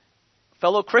employ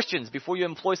fellow Christians before you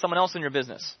employ someone else in your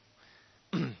business.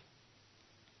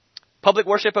 Public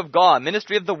worship of God,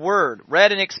 ministry of the Word,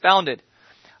 read and expounded.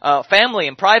 Family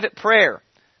and private prayer,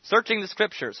 searching the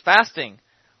Scriptures, fasting,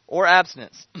 or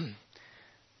abstinence.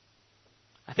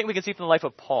 I think we can see from the life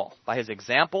of Paul, by his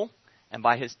example and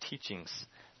by his teachings,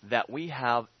 that we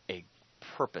have a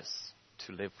purpose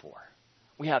to live for.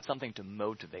 We have something to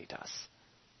motivate us,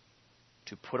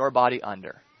 to put our body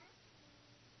under,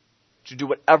 to do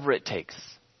whatever it takes,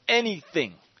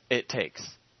 anything it takes,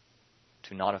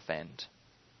 to not offend.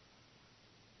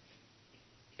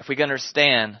 If we can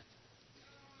understand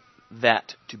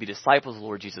that to be disciples of the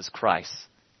Lord Jesus Christ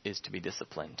is to be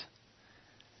disciplined.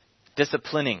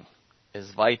 Disciplining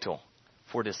is vital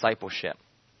for discipleship.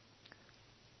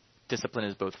 Discipline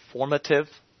is both formative,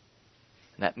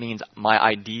 and that means my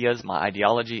ideas, my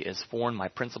ideology is formed, my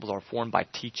principles are formed by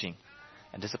teaching.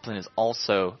 And discipline is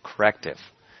also corrective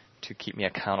to keep me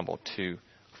accountable to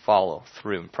follow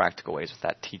through in practical ways with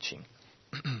that teaching.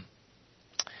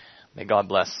 May God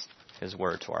bless His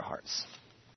word to our hearts.